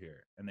used to live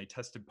here, and they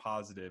tested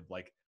positive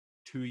like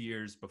 2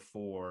 years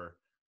before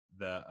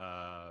the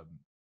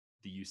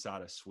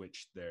USADA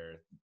switched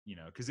their,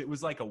 because it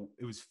was like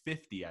it was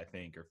 50, I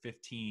think, or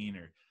 15,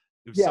 or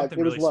it was something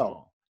really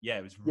small. Yeah,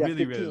 it was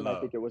really, 15, really low. I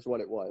think it was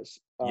what it was.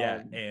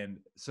 And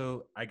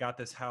so I got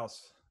this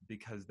house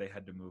because they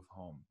had to move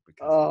home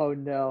because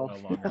no no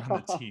longer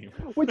on the team.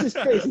 Which is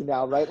crazy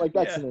now, right? Like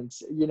that's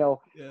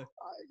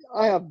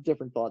I have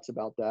different thoughts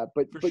about that,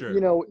 but sure.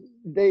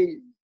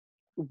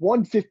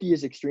 150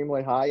 is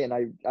extremely high, and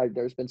I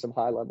there's been some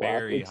high level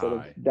athletes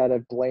that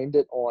have blamed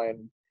it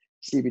on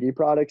CBD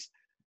products.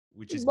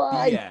 Which is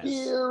my BS.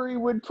 Theory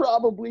would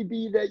probably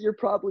be that you're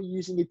probably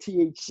using a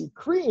THC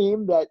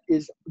cream that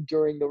is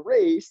during the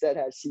race that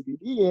has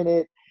CBD in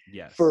it.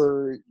 Yes.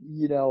 For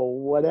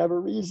whatever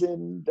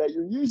reason that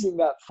you're using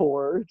that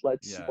for,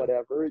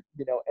 whatever,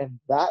 and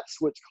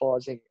that's what's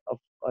causing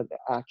an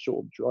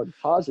actual drug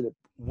positive.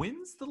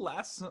 When's the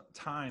last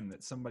time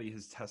that somebody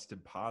has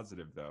tested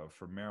positive though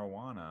for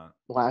marijuana?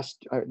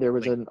 There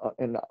was a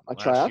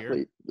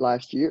triathlete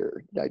last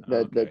year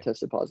that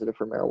tested positive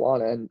for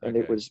marijuana, and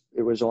it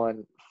was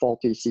on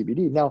faulty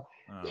CBD. Now,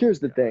 here's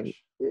the thing.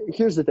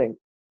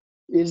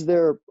 Is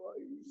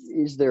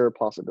there a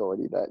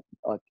possibility that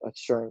a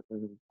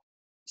certain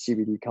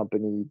CBD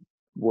company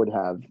would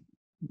have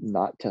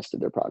not tested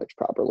their products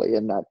properly,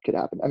 and that could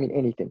happen? I mean,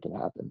 anything can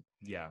happen.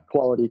 Yeah.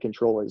 Quality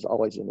control is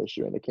always an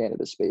issue in the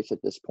cannabis space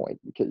at this point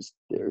because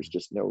there's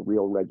just no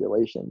real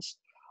regulations.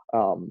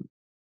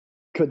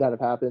 Could that have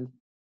happened?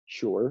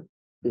 Sure.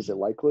 Is it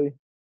likely?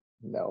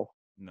 No.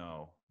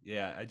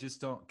 Yeah, I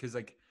just don't, because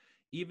like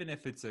even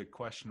if it's a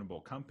questionable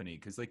company,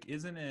 because like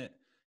isn't it,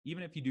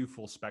 even if you do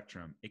full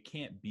spectrum, it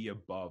can't be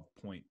above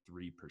 0.3%.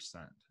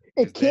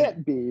 It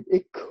can't be.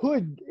 It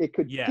could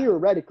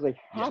theoretically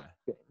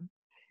happen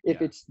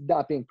if it's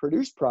not being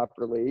produced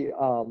properly.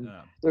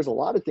 There's a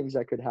lot of things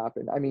that could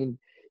happen. I mean,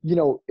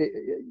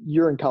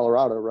 you're in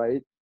Colorado,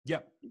 right?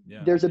 Yep.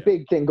 Yeah. There's a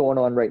big thing going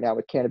on right now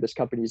with cannabis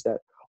companies that,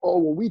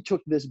 we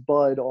took this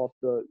bud off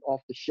the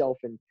shelf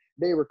and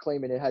they were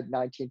claiming it had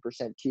 19%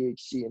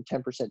 THC and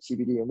 10%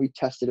 CBD, and we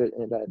tested it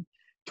and it had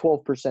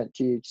 12%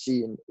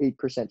 THC and 8%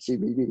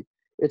 CBD.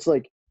 It's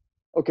like,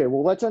 okay,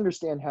 well, let's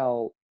understand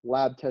how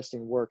lab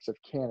testing works of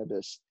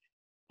cannabis.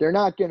 they're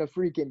not going to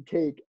freaking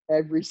take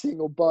every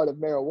single bud of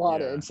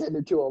marijuana and send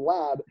it to a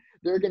lab.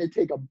 They're going to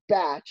take a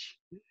batch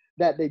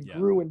that they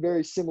grew in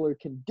very similar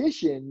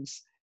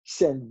conditions,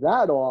 send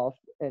that off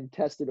and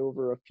test it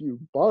over a few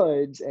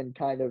buds and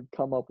kind of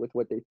come up with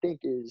what they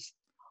think is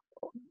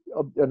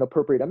an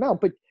appropriate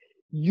amount. But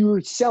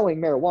you're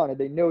selling marijuana.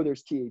 They know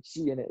there's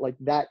THC in it. Like,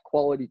 that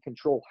quality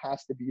control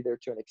has to be there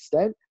to an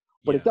extent,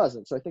 but it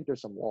doesn't. So I think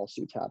there's some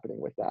lawsuits happening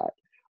with that.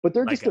 But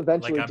they're just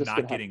eventually I'm just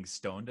not getting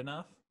stoned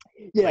enough.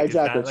 Yeah,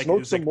 exactly.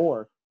 Smoke some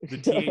more. The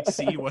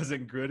THC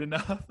wasn't good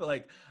enough.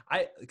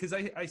 Because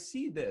I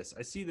see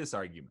this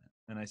argument,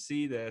 and I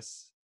see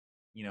this,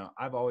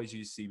 I've always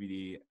used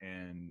CBD,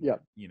 and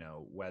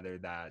whether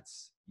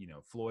that's,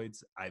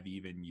 Floyd's, I've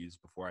even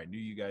used before I knew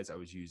you guys, I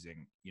was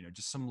using,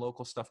 just some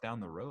local stuff down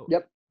the road.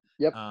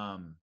 Yep.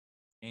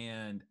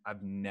 And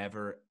I've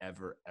never,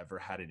 ever, ever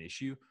had an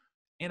issue.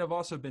 And I've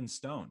also been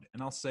stoned.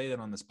 And I'll say that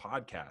on this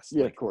podcast.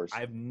 Yeah, of course.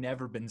 I've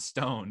never been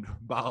stoned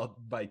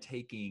by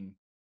taking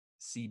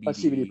CBD. A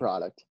CBD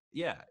product.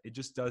 Yeah, it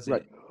just doesn't.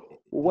 Right.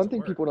 Well, one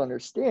thing people don't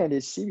understand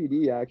is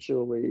CBD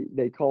actually,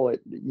 they call it,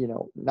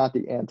 not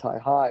the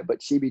anti-high, but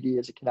CBD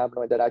is a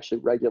cannabinoid that actually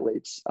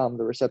regulates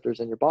the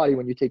receptors in your body.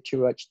 When you take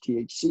too much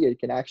THC, it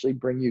can actually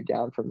bring you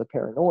down from the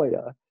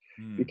paranoia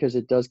because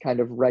it does kind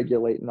of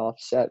regulate and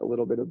offset a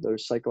little bit of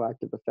those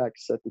psychoactive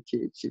effects that the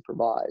THC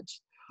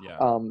provides.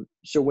 Yeah.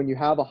 So when you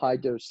have a high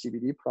dose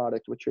CBD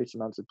product with trace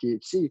amounts of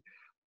THC,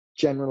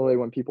 generally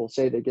when people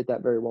say they get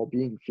that very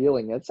well-being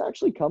feeling, it's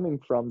actually coming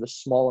from the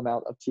small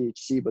amount of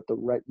THC, but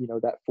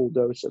that full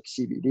dose of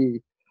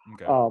CBD.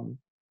 Okay.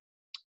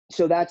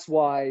 So that's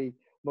why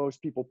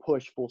most people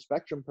push full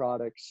spectrum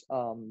products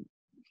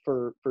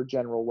for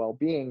general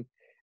well-being.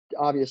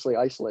 Obviously,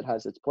 isolate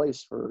has its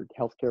place for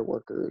healthcare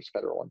workers,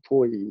 federal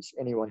employees,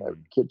 anyone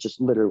that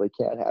just literally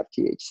can't have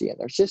THC in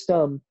their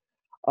system.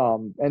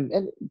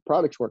 And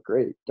products work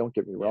great, don't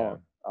get me wrong.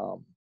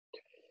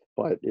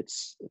 But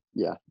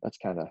that's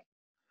kind of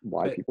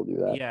why people do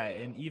that. Yeah.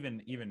 And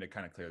even to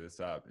kind of clear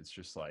this up, it's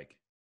just like,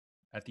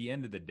 at the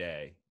end of the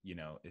day,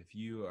 if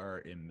you are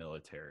in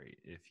military,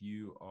 if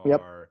you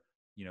are,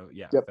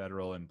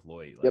 federal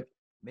employee,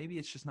 maybe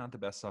it's just not the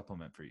best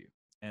supplement for you.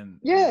 And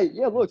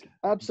look,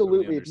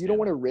 absolutely. Totally, if you don't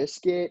want to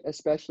risk it,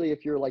 especially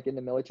if you're like in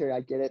the military,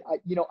 I get it.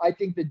 I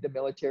think that the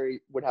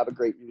military would have a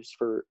great use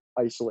for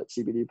isolate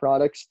CBD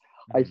products.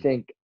 I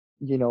think,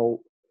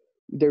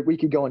 we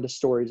could go into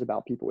stories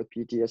about people with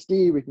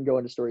PTSD. We can go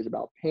into stories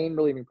about pain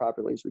relieving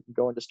properties. We can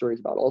go into stories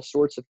about all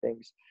sorts of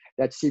things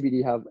that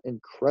CBD have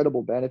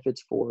incredible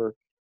benefits for.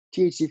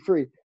 THC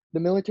free. The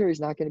military is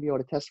not going to be able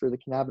to test for the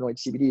cannabinoid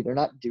CBD. They're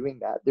not doing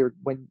that.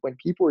 When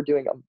people are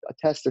doing a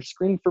test, they're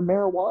screening for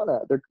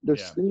marijuana. They're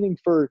screening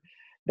for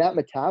that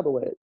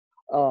metabolite.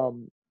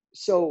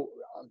 So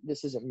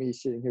this isn't me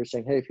sitting here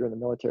saying, hey, if you're in the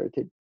military,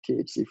 take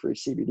THC free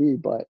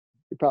CBD, but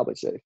you're probably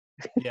safe.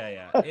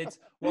 It's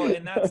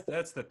and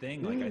that's the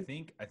thing. Like,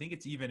 I think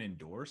it's even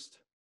endorsed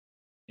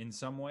in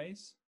some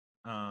ways.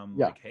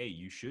 Like, hey,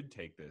 you should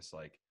take this.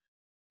 Like,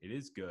 it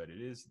is good. It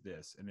is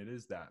this and it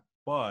is that.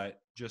 But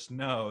just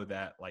know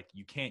that, like,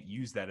 you can't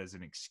use that as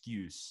an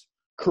excuse.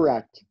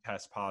 Correct. To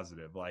test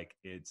positive. Like,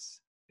 it's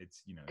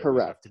correct. You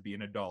have to be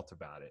an adult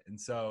about it. And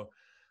so,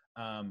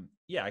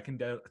 I can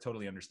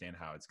totally understand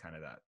how it's kind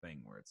of that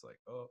thing where it's like,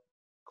 oh,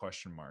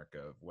 question mark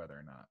of whether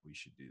or not we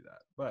should do that.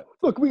 But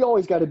look, we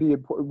always got to be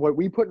important. What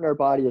we put in our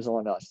body is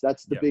on us.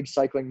 That's the big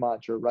cycling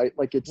mantra, right?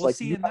 Like, it's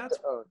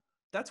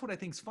that's what I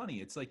think's funny.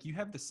 It's like, you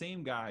have the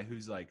same guy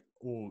who's like,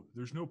 oh,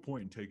 there's no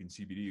point in taking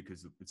CBD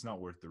because it's not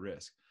worth the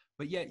risk.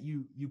 But yet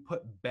you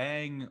put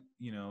Bang,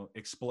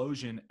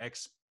 Explosion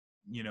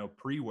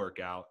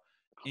pre-workout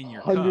in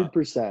your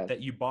 100% cup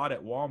that you bought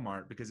at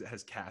Walmart because it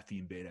has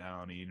caffeine, beta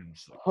alanine, and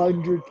just like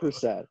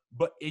 100%.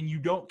 And you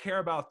don't care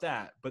about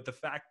that. But the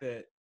fact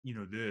that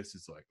this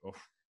is like, oh,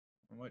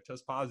 I might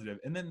test positive,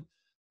 and then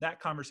that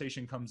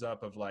conversation comes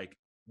up of like,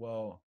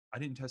 well, I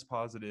didn't test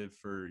positive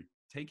for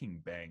taking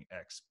Bang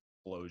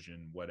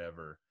Explosion,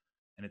 whatever.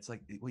 And it's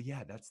like, well,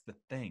 yeah, that's the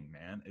thing,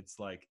 man. It's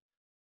like,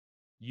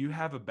 you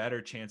have a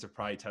better chance of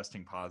probably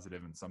testing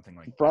positive in something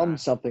like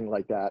something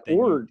like that, than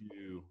or you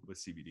do with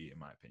CBD, in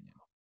my opinion.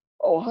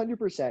 Oh,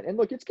 100%. And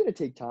look, it's going to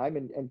take time,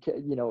 and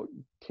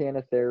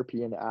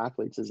canotherapy in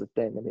athletes is a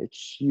thing. I mean,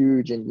 it's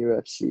huge in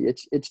UFC.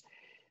 It's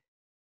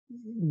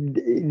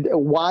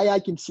why I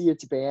can see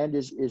it's banned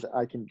is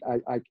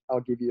I'll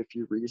give you a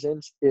few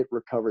reasons. It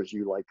recovers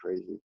you like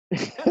crazy.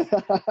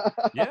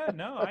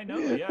 No, I know.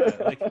 Yeah.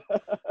 Like,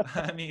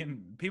 I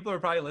mean, people are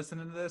probably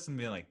listening to this and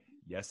being like,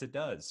 yes, it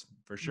does,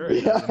 for sure.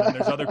 It does. And then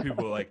there's other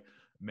people like,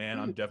 man,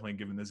 I'm definitely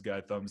giving this guy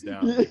a thumbs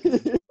down.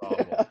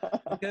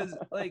 Because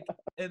like,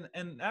 and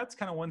that's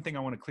kind of one thing I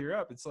want to clear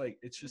up. It's like,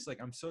 it's just like,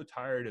 I'm so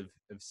tired of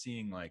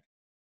seeing like,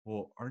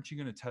 well, aren't you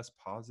going to test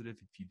positive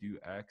if you do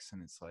X?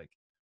 And it's like,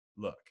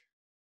 look,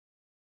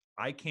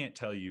 I can't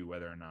tell you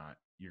whether or not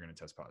you're going to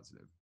test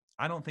positive.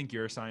 I don't think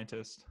you're a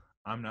scientist.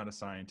 I'm not a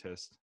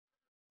scientist,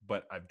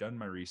 but I've done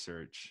my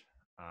research.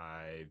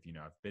 I've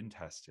been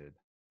tested.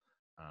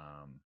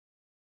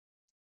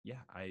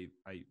 yeah, I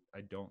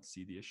don't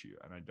see the issue,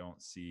 and I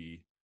don't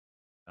see,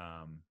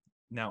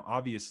 now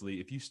obviously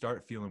if you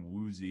start feeling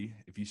woozy,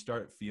 if you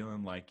start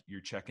feeling like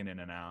you're checking in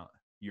and out,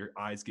 your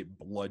eyes get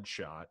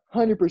bloodshot,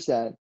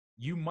 100%.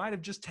 you might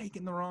have just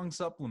taken the wrong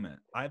supplement.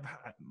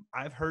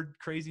 I've heard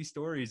crazy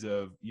stories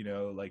of,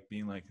 like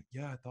being like,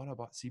 yeah, I thought I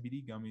bought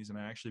CBD gummies and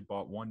I actually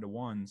bought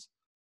 1-to-1s,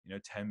 10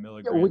 Yeah,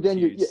 well, milligram then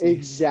you're THC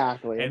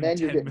exactly, and and then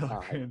you're 10 getting high.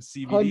 milligram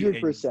CBD,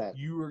 and 100%.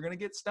 you are going to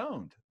get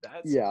stoned.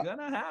 That's Yeah. going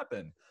to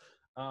happen.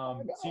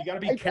 So you got to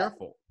be I-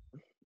 careful.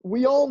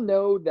 we all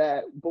know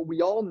that, but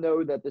we all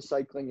know that the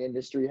cycling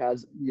industry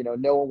has,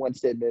 no one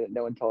wants to admit it,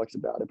 no one talks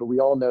about it, but we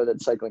all know that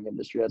the cycling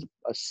industry has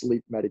a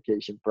sleep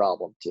medication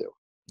problem too.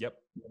 Yep.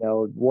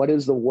 What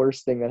is the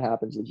worst thing that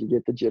happens is you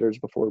get the jitters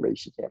before a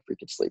race, you can't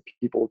freaking sleep.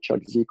 People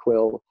chug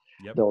Z-Quil,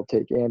 Yep. they'll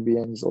take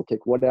Ambiens, they'll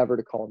take whatever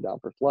to calm down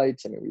for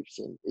flights. I mean, we've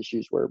seen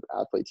issues where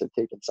athletes have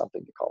taken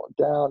something to calm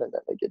them down and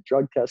then they get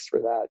drug tests for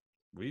that.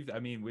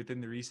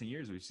 Within the recent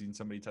years, we've seen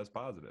somebody test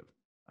positive.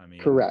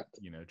 Correct.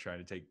 Trying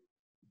to take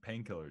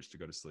painkillers to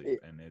go to sleep,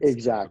 and it's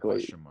exactly kind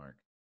of a question mark.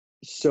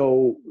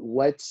 So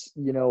let's,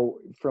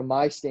 from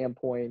my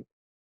standpoint,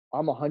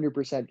 I'm 100%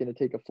 going to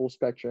take a full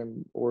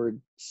spectrum or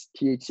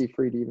THC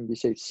free, to even be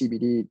safe,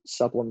 CBD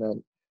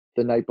supplement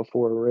the night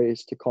before a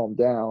race to calm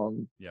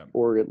down, Yeah.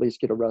 or at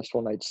least get a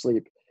restful night's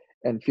sleep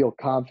and feel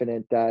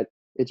confident that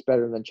it's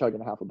better than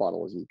chugging half a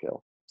bottle of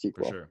Z-Quil.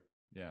 For sure.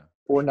 Yeah.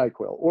 Or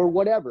NyQuil or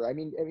whatever. I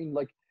mean,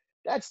 like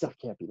that stuff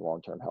can't be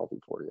long-term healthy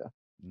for you.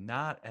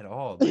 Not at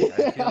all.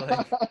 Like,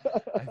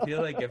 I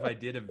feel like if I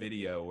did a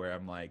video where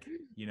I'm like,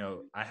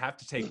 I have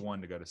to take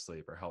one to go to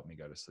sleep or help me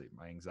go to sleep,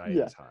 my anxiety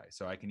is high.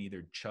 So I can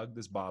either chug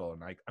this bottle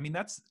and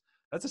that's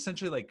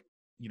essentially like,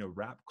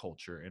 rap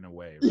culture in a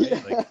way, right?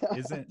 Yeah. Like,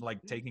 isn't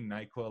like taking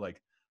NyQuil,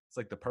 like it's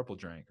like the purple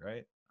drink,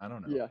 right? I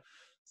don't know. Yeah.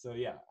 So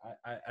yeah,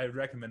 I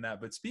recommend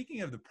that. But speaking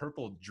of the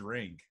purple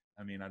drink,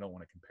 I don't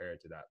want to compare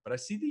it to that, but I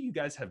see that you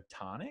guys have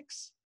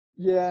tonics.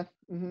 Yeah.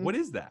 Mm-hmm. What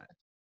is that?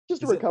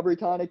 Just a recovery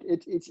tonic.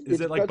 It's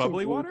like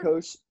bubbly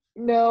water?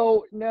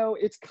 No,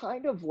 it's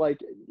kind of like,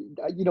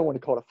 you don't want to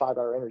call it a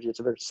 5-hour energy. It's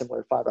a very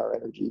similar 5-hour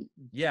energy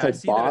Yeah, type I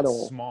see bottle. that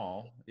it's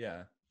small.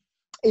 Yeah.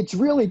 It's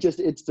really just,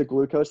 it's the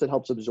glucose that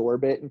helps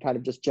absorb it and kind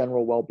of just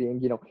general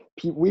well-being.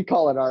 We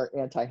call it our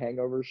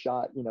anti-hangover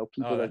shot.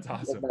 People that's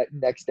awesome. that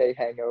next day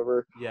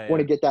hangover want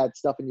to get that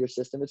stuff in your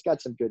system. It's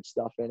got some good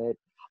stuff in it.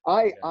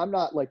 I'm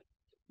not like,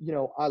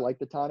 I like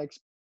the tonics.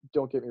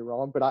 Don't get me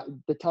wrong, but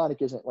the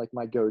tonic isn't like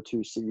my go-to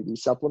CBD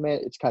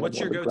supplement. It's kind What's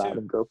of more your of a grab go-to?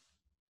 and go.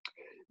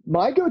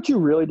 My go-to,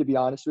 really, to be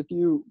honest with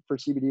you, for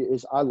CBD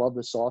is I love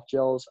the soft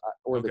gels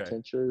or the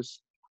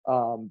tinctures.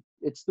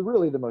 It's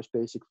really the most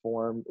basic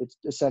form. It's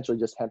essentially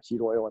just hemp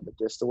seed oil and the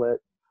distillate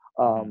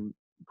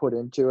put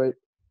into it.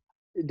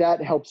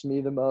 That helps me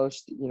the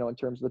most, in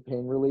terms of the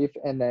pain relief.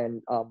 And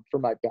then for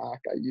my back,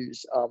 I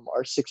use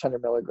our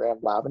 600 milligram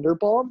lavender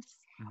balm.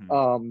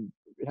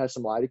 It has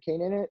some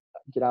lidocaine in it.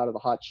 Get out of the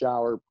hot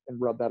shower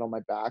and rub that on my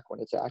back when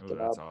it's acting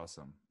up. That's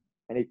awesome.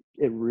 And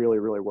it really,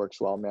 really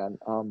works well, man.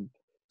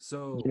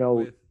 So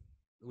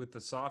with the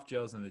soft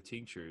gels and the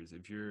tinctures,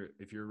 if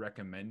you're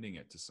recommending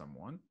it to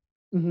someone,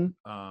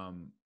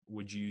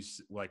 would you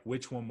like,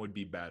 which one would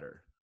be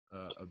better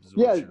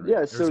absorption rate?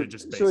 Or is it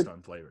just based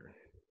on flavor?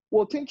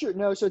 Well, tincture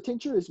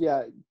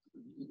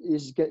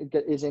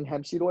is in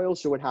hemp seed oil.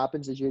 So what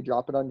happens is you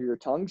drop it under your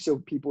tongue. So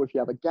people, if you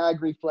have a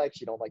gag reflex,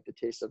 you don't like the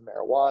taste of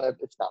marijuana.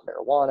 It's not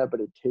marijuana, but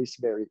it tastes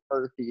very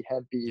earthy,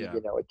 hempy.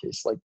 It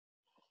tastes like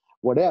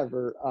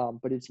whatever,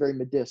 but it's very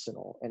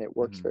medicinal and it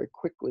works very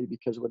quickly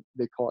because what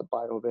they call it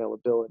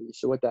bioavailability.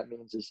 So what that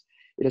means is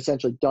it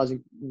essentially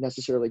doesn't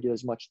necessarily get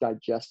as much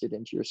digested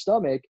into your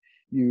stomach.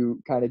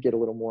 You kind of get a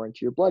little more into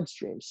your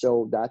bloodstream.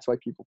 So that's why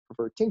people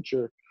prefer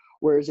tincture.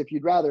 Whereas if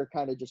you'd rather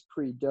kind of just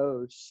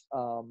pre-dose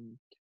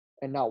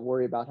and not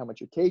worry about how much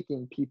you're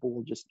taking, people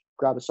will just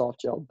grab a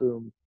soft gel,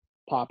 boom,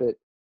 pop it,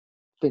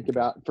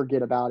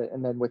 forget about it.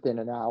 And then within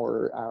an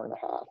hour, hour and a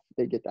half,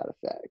 they get that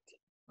effect.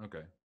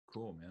 Okay,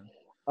 cool, man.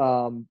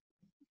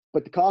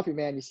 But the coffee,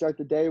 man, you start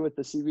the day with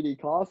the CBD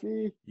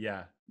coffee.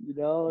 Yeah.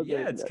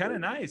 It's kind of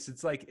nice.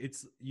 It's like,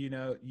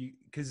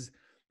 because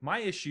my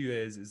issue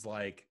is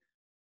like,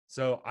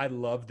 so I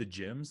love the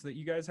gyms that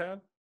you guys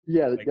have.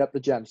 Yeah. Like, the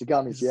gems, the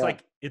gummies.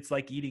 It's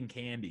like eating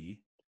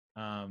candy,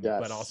 yes.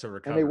 but also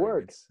recovering. And they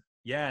work.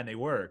 And they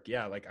work.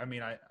 Yeah. Like, I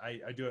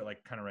do it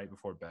like kind of right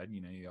before bed,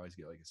 you always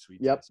get like a sweet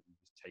yep. test.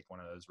 Take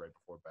one of those right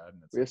before bed.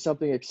 And we have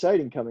something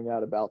exciting coming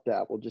out about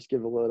that. We'll just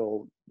give a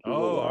little.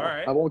 All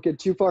right. I won't get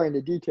too far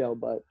into detail,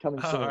 but coming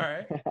soon. All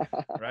right.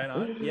 Right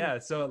on. Yeah.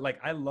 So like,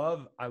 I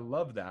love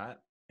that.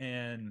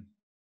 And,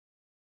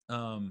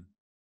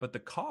 but the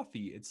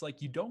coffee, it's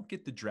like, you don't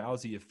get the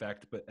drowsy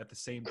effect, but at the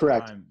same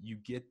time, you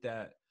get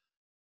that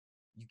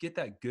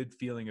good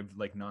feeling of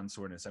like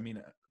non-soreness.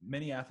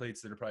 Many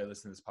athletes that are probably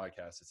listening to this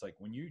podcast, it's like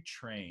when you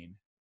train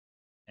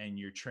and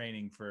you're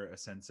training for a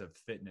sense of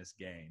fitness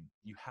gain,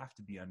 you have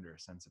to be under a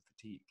sense of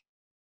fatigue.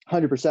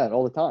 100%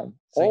 all the time.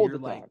 So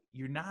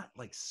you're not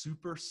like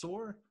super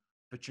sore,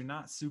 but you're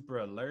not super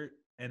alert.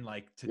 And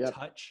like to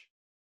touch,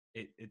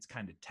 it's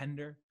kind of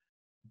tender.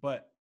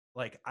 but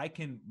like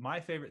my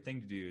favorite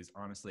thing to do is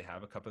honestly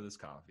have a cup of this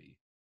coffee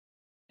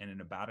and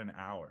in about an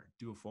hour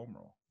do a foam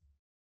roll.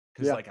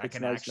 Cause like I it's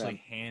can nice, actually man.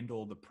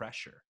 handle the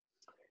pressure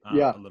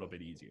Yeah. a little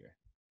bit easier.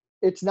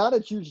 It's not a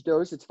huge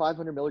dose. It's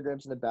 500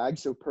 milligrams in the bag.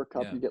 So per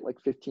cup, Yeah. you get like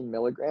 15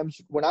 milligrams.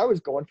 When I was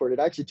going for it, it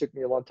actually took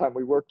me a long time.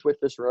 We worked with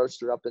this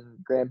roaster up in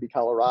Granby,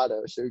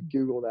 Colorado. So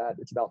Google that.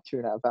 It's about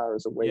 2.5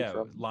 hours away Yeah.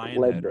 from Lionhead,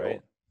 Leadville.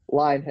 right?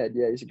 Lionhead.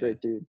 Yeah, he's a Yeah.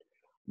 great dude.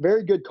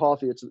 Very good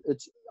coffee.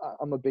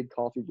 I'm a big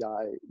coffee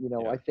guy.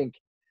 I think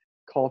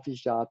coffee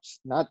shops,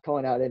 not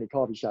calling out any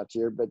coffee shops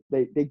here, but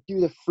they do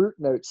the fruit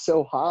notes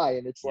so high,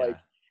 and it's like,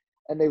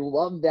 and they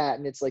love that.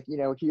 And it's like,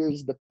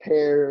 here's the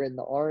pear and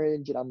the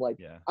orange. And I'm like,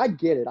 I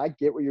get it. I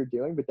get what you're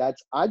doing, but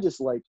I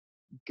just like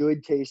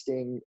good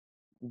tasting,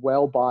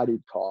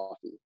 well-bodied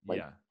coffee.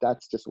 Like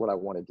that's just what I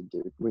wanted to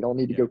do. We don't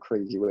need to go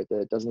crazy with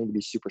it. It doesn't need to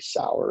be super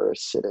sour or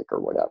acidic or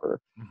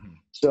whatever. Mm-hmm.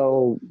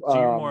 So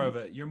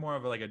you're more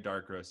of like a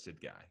dark roasted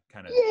guy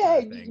kind of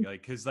thing.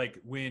 Like, cause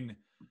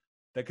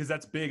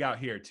that's big out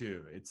here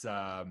too. It's,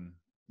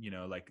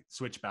 like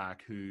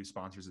Switchback, who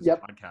sponsors this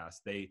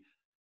podcast.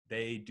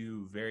 They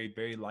do very,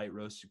 very light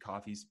roasted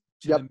coffees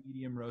to the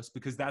medium roast,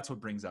 because that's what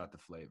brings out the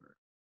flavor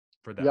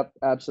for them. Yep,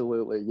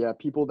 absolutely. Yeah,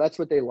 people, that's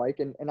what they like.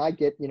 And I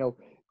get,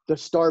 the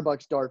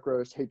Starbucks dark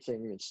roast, hate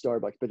saying it's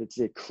Starbucks, but it's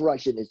a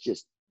crush, and it's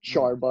just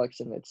Starbucks,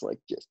 and it's like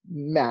just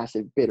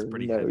massive bitter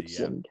notes,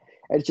 heavy, and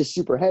it's just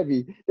super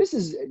heavy. This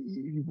is,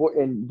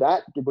 and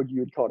that what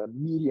you would call it a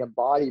medium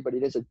body, but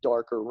it is a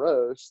darker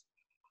roast.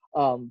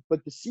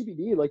 But the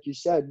CBD, like you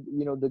said,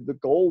 the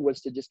goal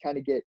was to just kind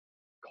of get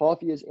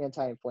coffee is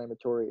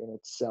anti-inflammatory in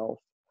itself,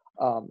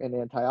 an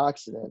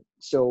antioxidant.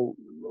 So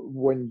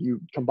when you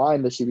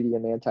combine the CBD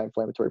and the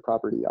anti-inflammatory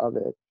property of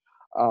it,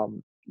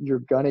 you're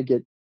going to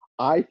get,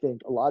 I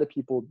think a lot of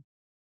people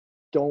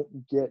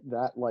don't get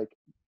that like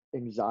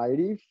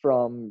anxiety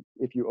from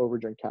if you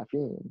overdrink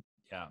caffeine.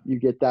 Yeah. You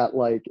get that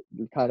like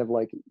kind of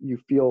like you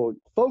feel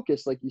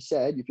focused, like you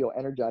said, you feel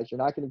energized. You're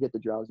not going to get the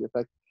drowsy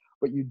effect,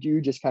 but you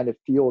do just kind of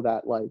feel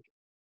that like,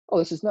 oh,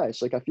 this is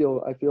nice. Like I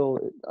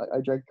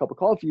drank a cup of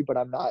coffee, but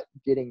I'm not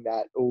getting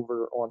that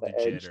over on the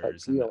edge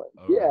type feeling.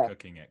 And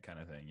overcooking it kind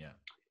of thing. Yeah.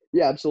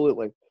 Yeah,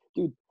 absolutely.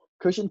 Dude,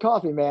 cushion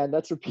coffee, man.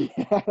 That's what that'll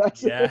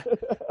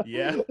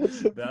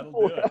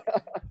do it.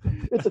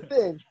 It's a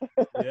thing.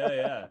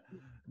 Yeah.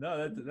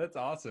 No, that's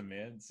awesome,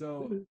 man.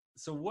 So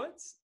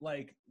what's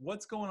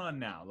going on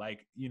now?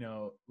 Like,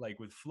 like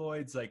with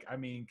Floyd's, like, I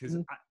mean, because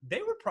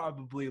they were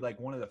probably like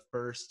one of the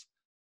first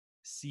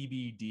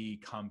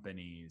CBD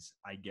companies,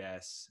 I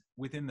guess,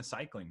 within the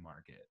cycling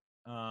market.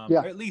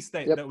 Or at least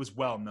that was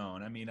well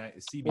known. I mean,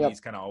 CBD's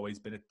kind of always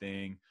been a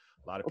thing.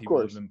 A lot of people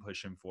have been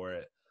pushing for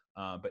it.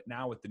 But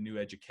now with the new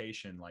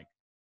education, like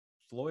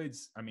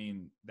Floyd's, I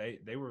mean,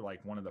 they were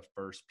like one of the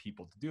first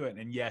people to do it.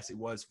 And yes, it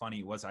was funny.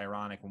 It was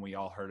ironic when we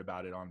all heard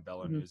about it on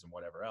Bello News and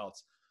whatever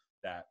else,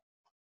 that,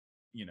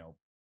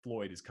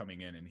 Floyd is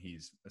coming in and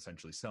he's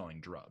essentially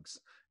selling drugs.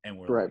 And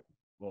we're like,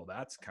 well,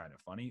 that's kind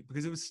of funny,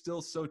 because it was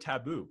still so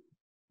taboo.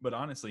 But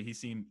honestly,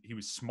 he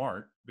was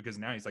smart, because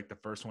now he's like the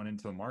first one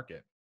into the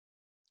market.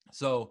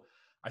 So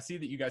I see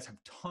that you guys have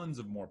tons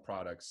of more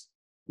products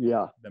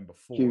than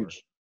before.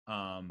 Huge.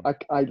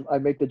 I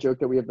make the joke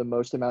that we have the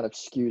most amount of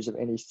SKUs of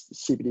any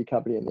CBD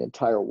company in the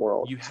entire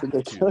world. You have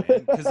to,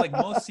 man, because like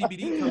most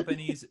CBD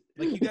companies,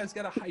 like you guys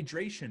got a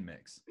hydration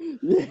mix.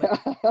 Yeah.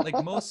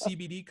 Like most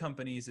CBD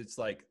companies, it's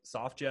like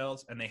soft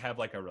gels, and they have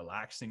like a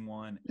relaxing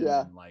one, and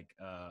then like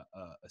a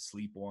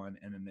sleep one,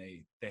 and then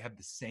they have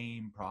the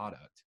same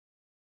product,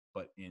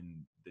 but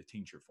in the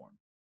tincture form.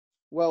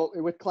 Well,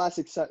 with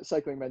classic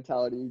cycling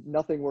mentality,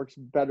 nothing works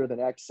better than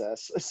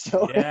excess.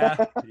 So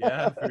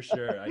yeah, for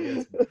sure. I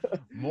guess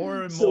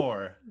more and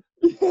more.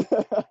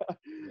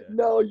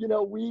 No,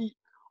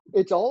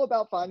 it's all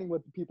about finding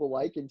what the people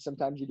like, and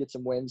sometimes you get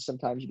some wins,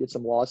 sometimes you get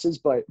some losses.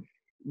 But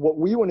what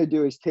we want to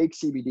do is take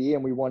CBD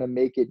and we want to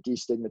make it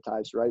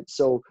destigmatized, right?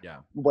 So,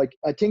 like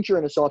a tincture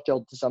and a soft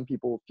gel to some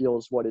people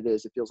feels what it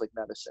is. It feels like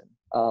medicine.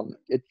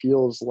 It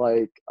feels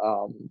like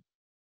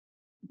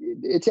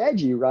it's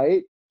edgy,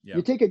 right? Yeah.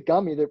 You take a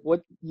gummy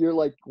you're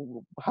like,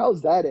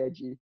 how's that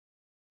edgy?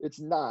 It's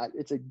not.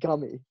 It's a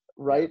gummy,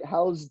 right? Yeah.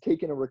 How's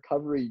taking a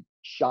recovery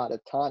shot of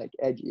tonic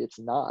edgy? It's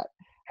not.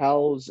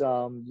 How's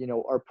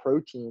our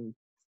protein?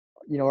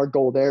 Our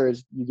goal there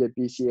is you get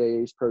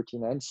BCAAs,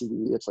 protein, and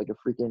CBD. It's like a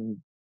freaking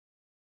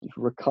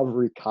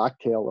recovery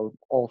cocktail of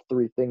all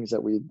three things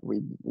that we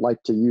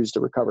like to use to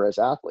recover as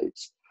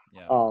athletes.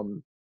 Yeah.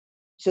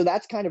 So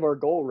that's kind of our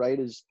goal, right?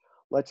 Is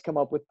let's come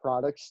up with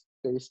products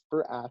based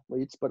for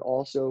athletes, but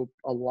also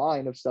a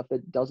line of stuff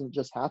that doesn't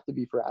just have to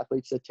be for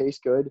athletes, that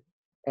taste good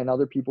and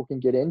other people can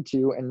get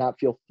into and not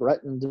feel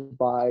threatened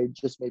by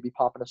just maybe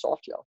popping a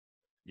soft gel.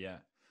 Yeah.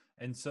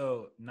 And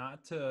so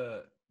not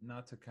to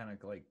kind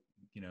of like,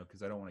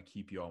 cause I don't want to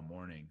keep you all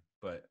morning,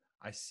 but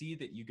I see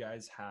that you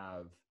guys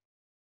have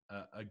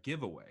a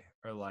giveaway,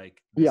 or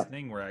like this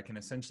thing where I can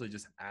essentially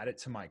just add it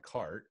to my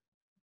cart.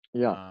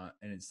 Yeah.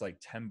 And it's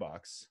like $10.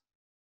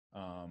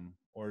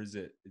 Or is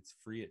it's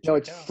free at checkout? No,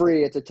 it's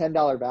free. It's a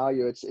 $10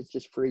 value. It's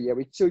just free. Yeah.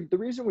 So the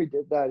reason we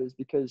did that is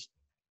because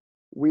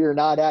we are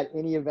not at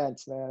any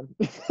events, man.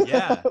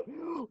 Yeah.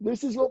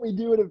 This is what we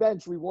do at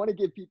events. We want to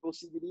give people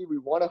CBD. We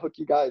want to hook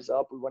you guys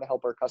up. We want to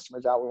help our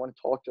customers out. We want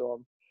to talk to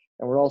them.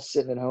 And we're all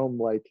sitting at home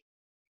like,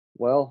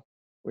 well,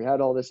 we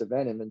had all this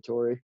event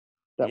inventory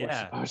that was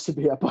supposed to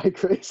be at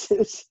bike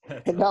races,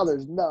 and now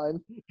there's none.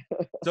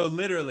 So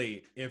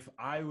literally, if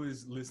I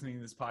was listening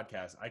to this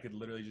podcast, I could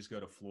literally just go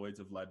to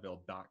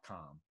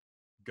floydsofleadville.com,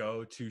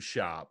 go to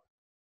shop,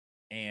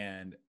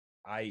 and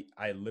I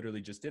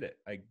literally just did it.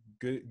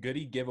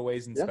 Goodie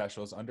giveaways and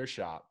specials under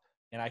shop,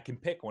 and I can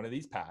pick one of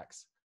these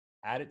packs,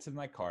 add it to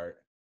my cart,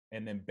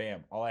 and then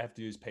bam, all I have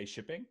to do is pay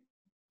shipping.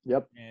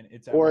 Yep. And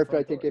it's or if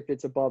if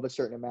it's above a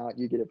certain amount,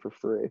 you get it for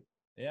free.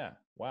 Yeah.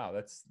 Wow,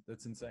 that's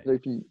insane. So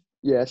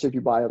if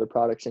you buy other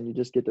products, and you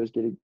just get those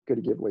goodie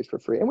giveaways for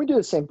free. And we do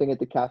the same thing at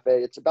the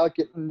cafe. It's about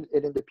getting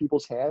it into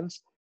people's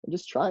hands and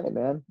just trying it,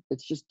 man.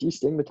 It's just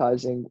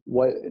destigmatizing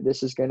what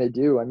this is going to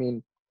do. I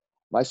mean,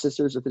 my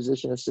sister's a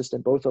physician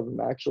assistant, both of them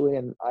actually,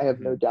 and I have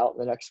no doubt in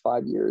the next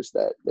 5 years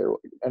that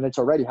and it's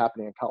already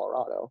happening in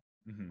Colorado,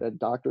 that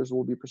doctors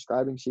will be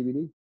prescribing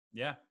CBD.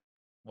 Yeah.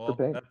 Well,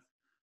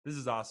 this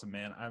is awesome,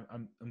 man.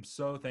 I'm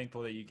so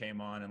thankful that you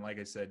came on. And like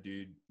I said,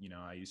 dude,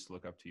 I used to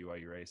look up to you while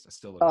you raced. I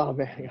still look up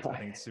to you. I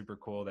think it's super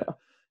cool that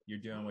you're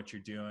doing what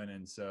you're doing.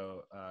 And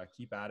so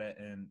keep at it.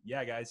 And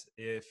yeah, guys,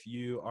 if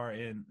you are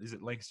is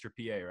it Lancaster,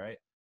 PA, right?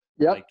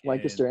 Yep,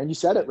 Lancaster. And you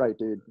said it right,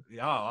 dude.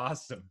 Oh,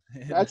 awesome.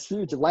 That's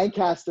huge.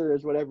 Lancaster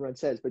is what everyone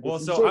says. But if you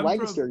say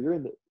Lancaster, you're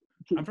in the...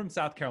 I'm from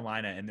South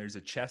Carolina, and there's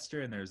a Chester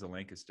and there's a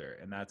Lancaster.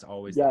 And that's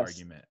always the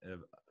argument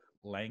of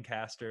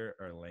Lancaster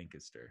or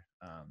Lancaster.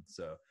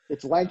 So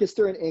it's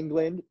Lancaster in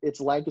England, it's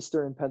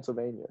Lancaster in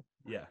Pennsylvania.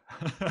 Yeah.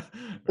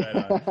 Right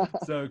on.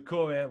 So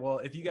cool, man. Well,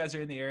 if you guys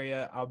are in the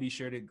area, I'll be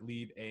sure to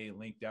leave a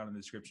link down in the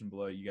description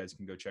below. You guys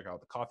can go check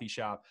out the coffee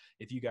shop.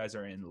 If you guys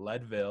are in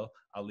Leadville,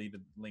 I'll leave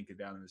a link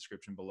down in the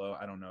description below.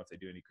 I don't know if they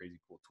do any crazy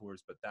cool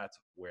tours, but that's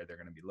where they're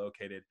going to be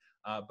located.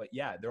 But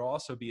yeah, there'll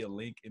also be a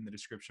link in the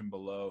description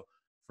below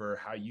for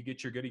how you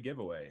get your goodie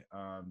giveaway.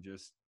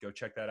 Just go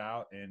check that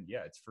out. And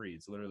yeah, it's free.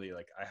 It's literally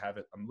like, I have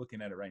it. I'm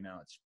looking at it right now.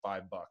 It's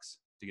 $5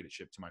 to get it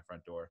shipped to my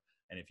front door.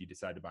 And if you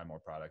decide to buy more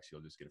products,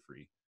 you'll just get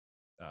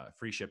a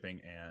free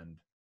shipping and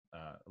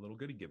a little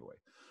goodie giveaway.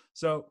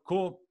 So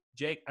cool.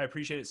 Jake, I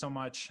appreciate it so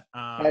much.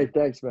 Hey,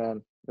 thanks, man.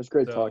 It was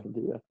great talking to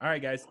you. All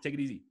right, guys, take it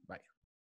easy. Bye.